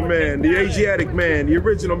original man. The Asiatic man. The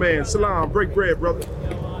original man. Salam, break bread, brother.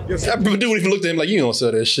 Yes, that dude even looked at him like, you don't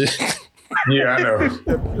sell that shit. Yeah, I know.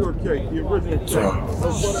 That pure cake. The original cake.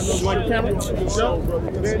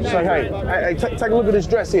 Hey, take a look at this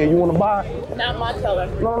dress here. You want to buy it? Not my color.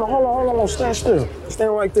 No, hold on. Stand still.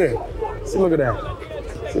 Stand right there. See, look at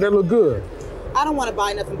that. See, that look good. I don't want to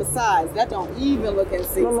buy nothing besides. That don't even look in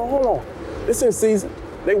season. No, hold on. It's in season.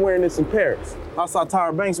 They wearing this in Paris. I saw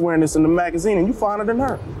Tyra Banks wearing this in the magazine, and you finer than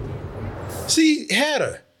her. See, had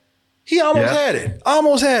her. He almost had it.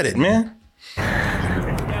 Almost had it, man.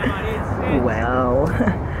 Well,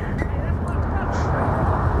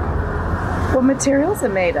 what materials are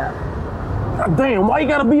made of? God damn, why you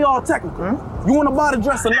gotta be all technical? You wanna buy the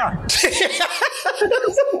dress or not?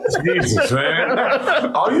 Jesus, man.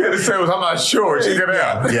 All you had to say was, I'm not sure. Check it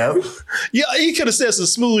out. Yep. Yeah, he could have said some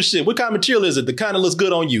smooth shit. What kind of material is it? The kind that looks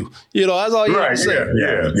good on you. That's all you had to say.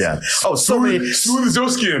 Yeah. Oh, smooth as your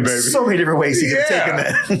skin, baby. So many different ways he could have taken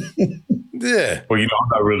that. Yeah. Well, I'm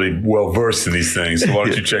not really well versed in these things, so why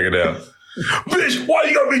don't you check it out? Bitch, why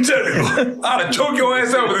you gotta be technical? I'd have choked your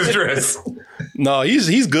ass out with this dress. No,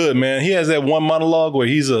 he's good, man. He has that one monologue where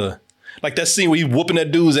he's like that scene where he's whooping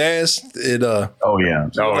that dude's ass. Oh yeah.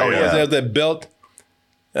 He has that belt.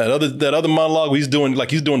 That other monologue where he's doing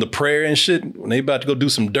the prayer and shit when they about to go do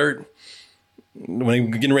some dirt. When they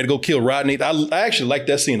getting ready to go kill Rodney. I actually like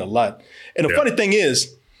that scene a lot. And the funny thing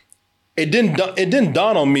is, it didn't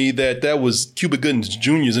dawn on me that was Cuba Gooding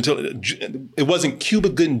Jr.'s until it wasn't Cuba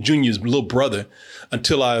Gooding Jr.'s little brother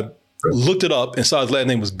until I looked it up and saw his last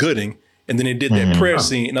name was Gooding. And then they did that prayer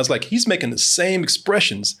scene. And I was like, he's making the same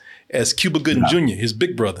expressions as Cuba Gooding Jr., his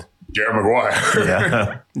big brother. Jerry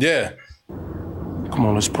Maguire. Yeah. Come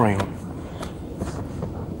on, let's pray on.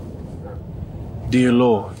 Dear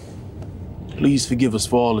Lord, please forgive us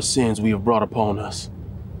for all the sins we have brought upon us.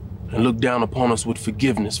 And look down upon us with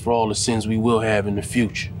forgiveness for all the sins we will have in the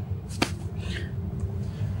future.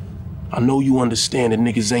 I know you understand that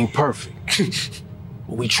niggas ain't perfect.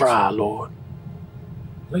 But we try, Lord.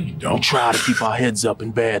 No, you don't. We try to keep our heads up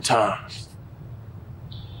in bad times.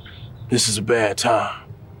 This is a bad time.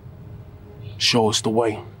 Show us the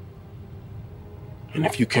way. And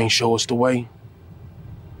if you can't show us the way,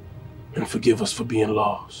 then forgive us for being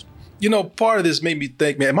lost. Part of this made me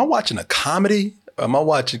think, man, am I watching a comedy? Am I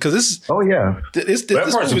watching? Because this is... Oh, yeah. That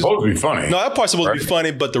part's supposed to be funny. No, that part's supposed to be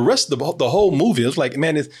funny, but the rest of the whole movie, it's like,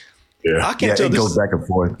 man, I can't tell. It goes back and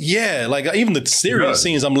forth. Yeah, like even the serious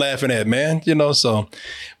scenes I'm laughing at, man. So,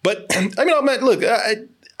 but man, look,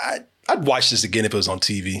 I'd watch this again if it was on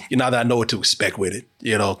TV. Now that I know what to expect with it,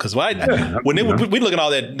 because when we look at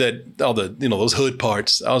all all the those hood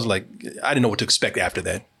parts, I was like, I didn't know what to expect after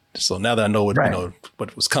that. So now that I know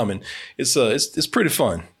what was coming, it's pretty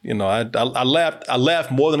fun. I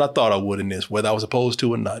laughed more than I thought I would in this, whether I was supposed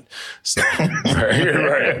to or not. So.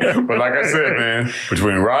 right. But like I said, man,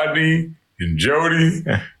 between Rodney and Jody,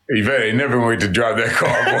 Yvette ain't never wait to drive that car.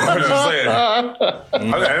 I'm just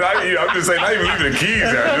saying, not even leaving the keys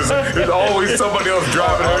out. There's always somebody else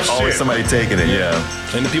driving her shit. Always somebody taking it, yeah.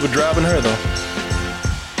 And the people driving her though.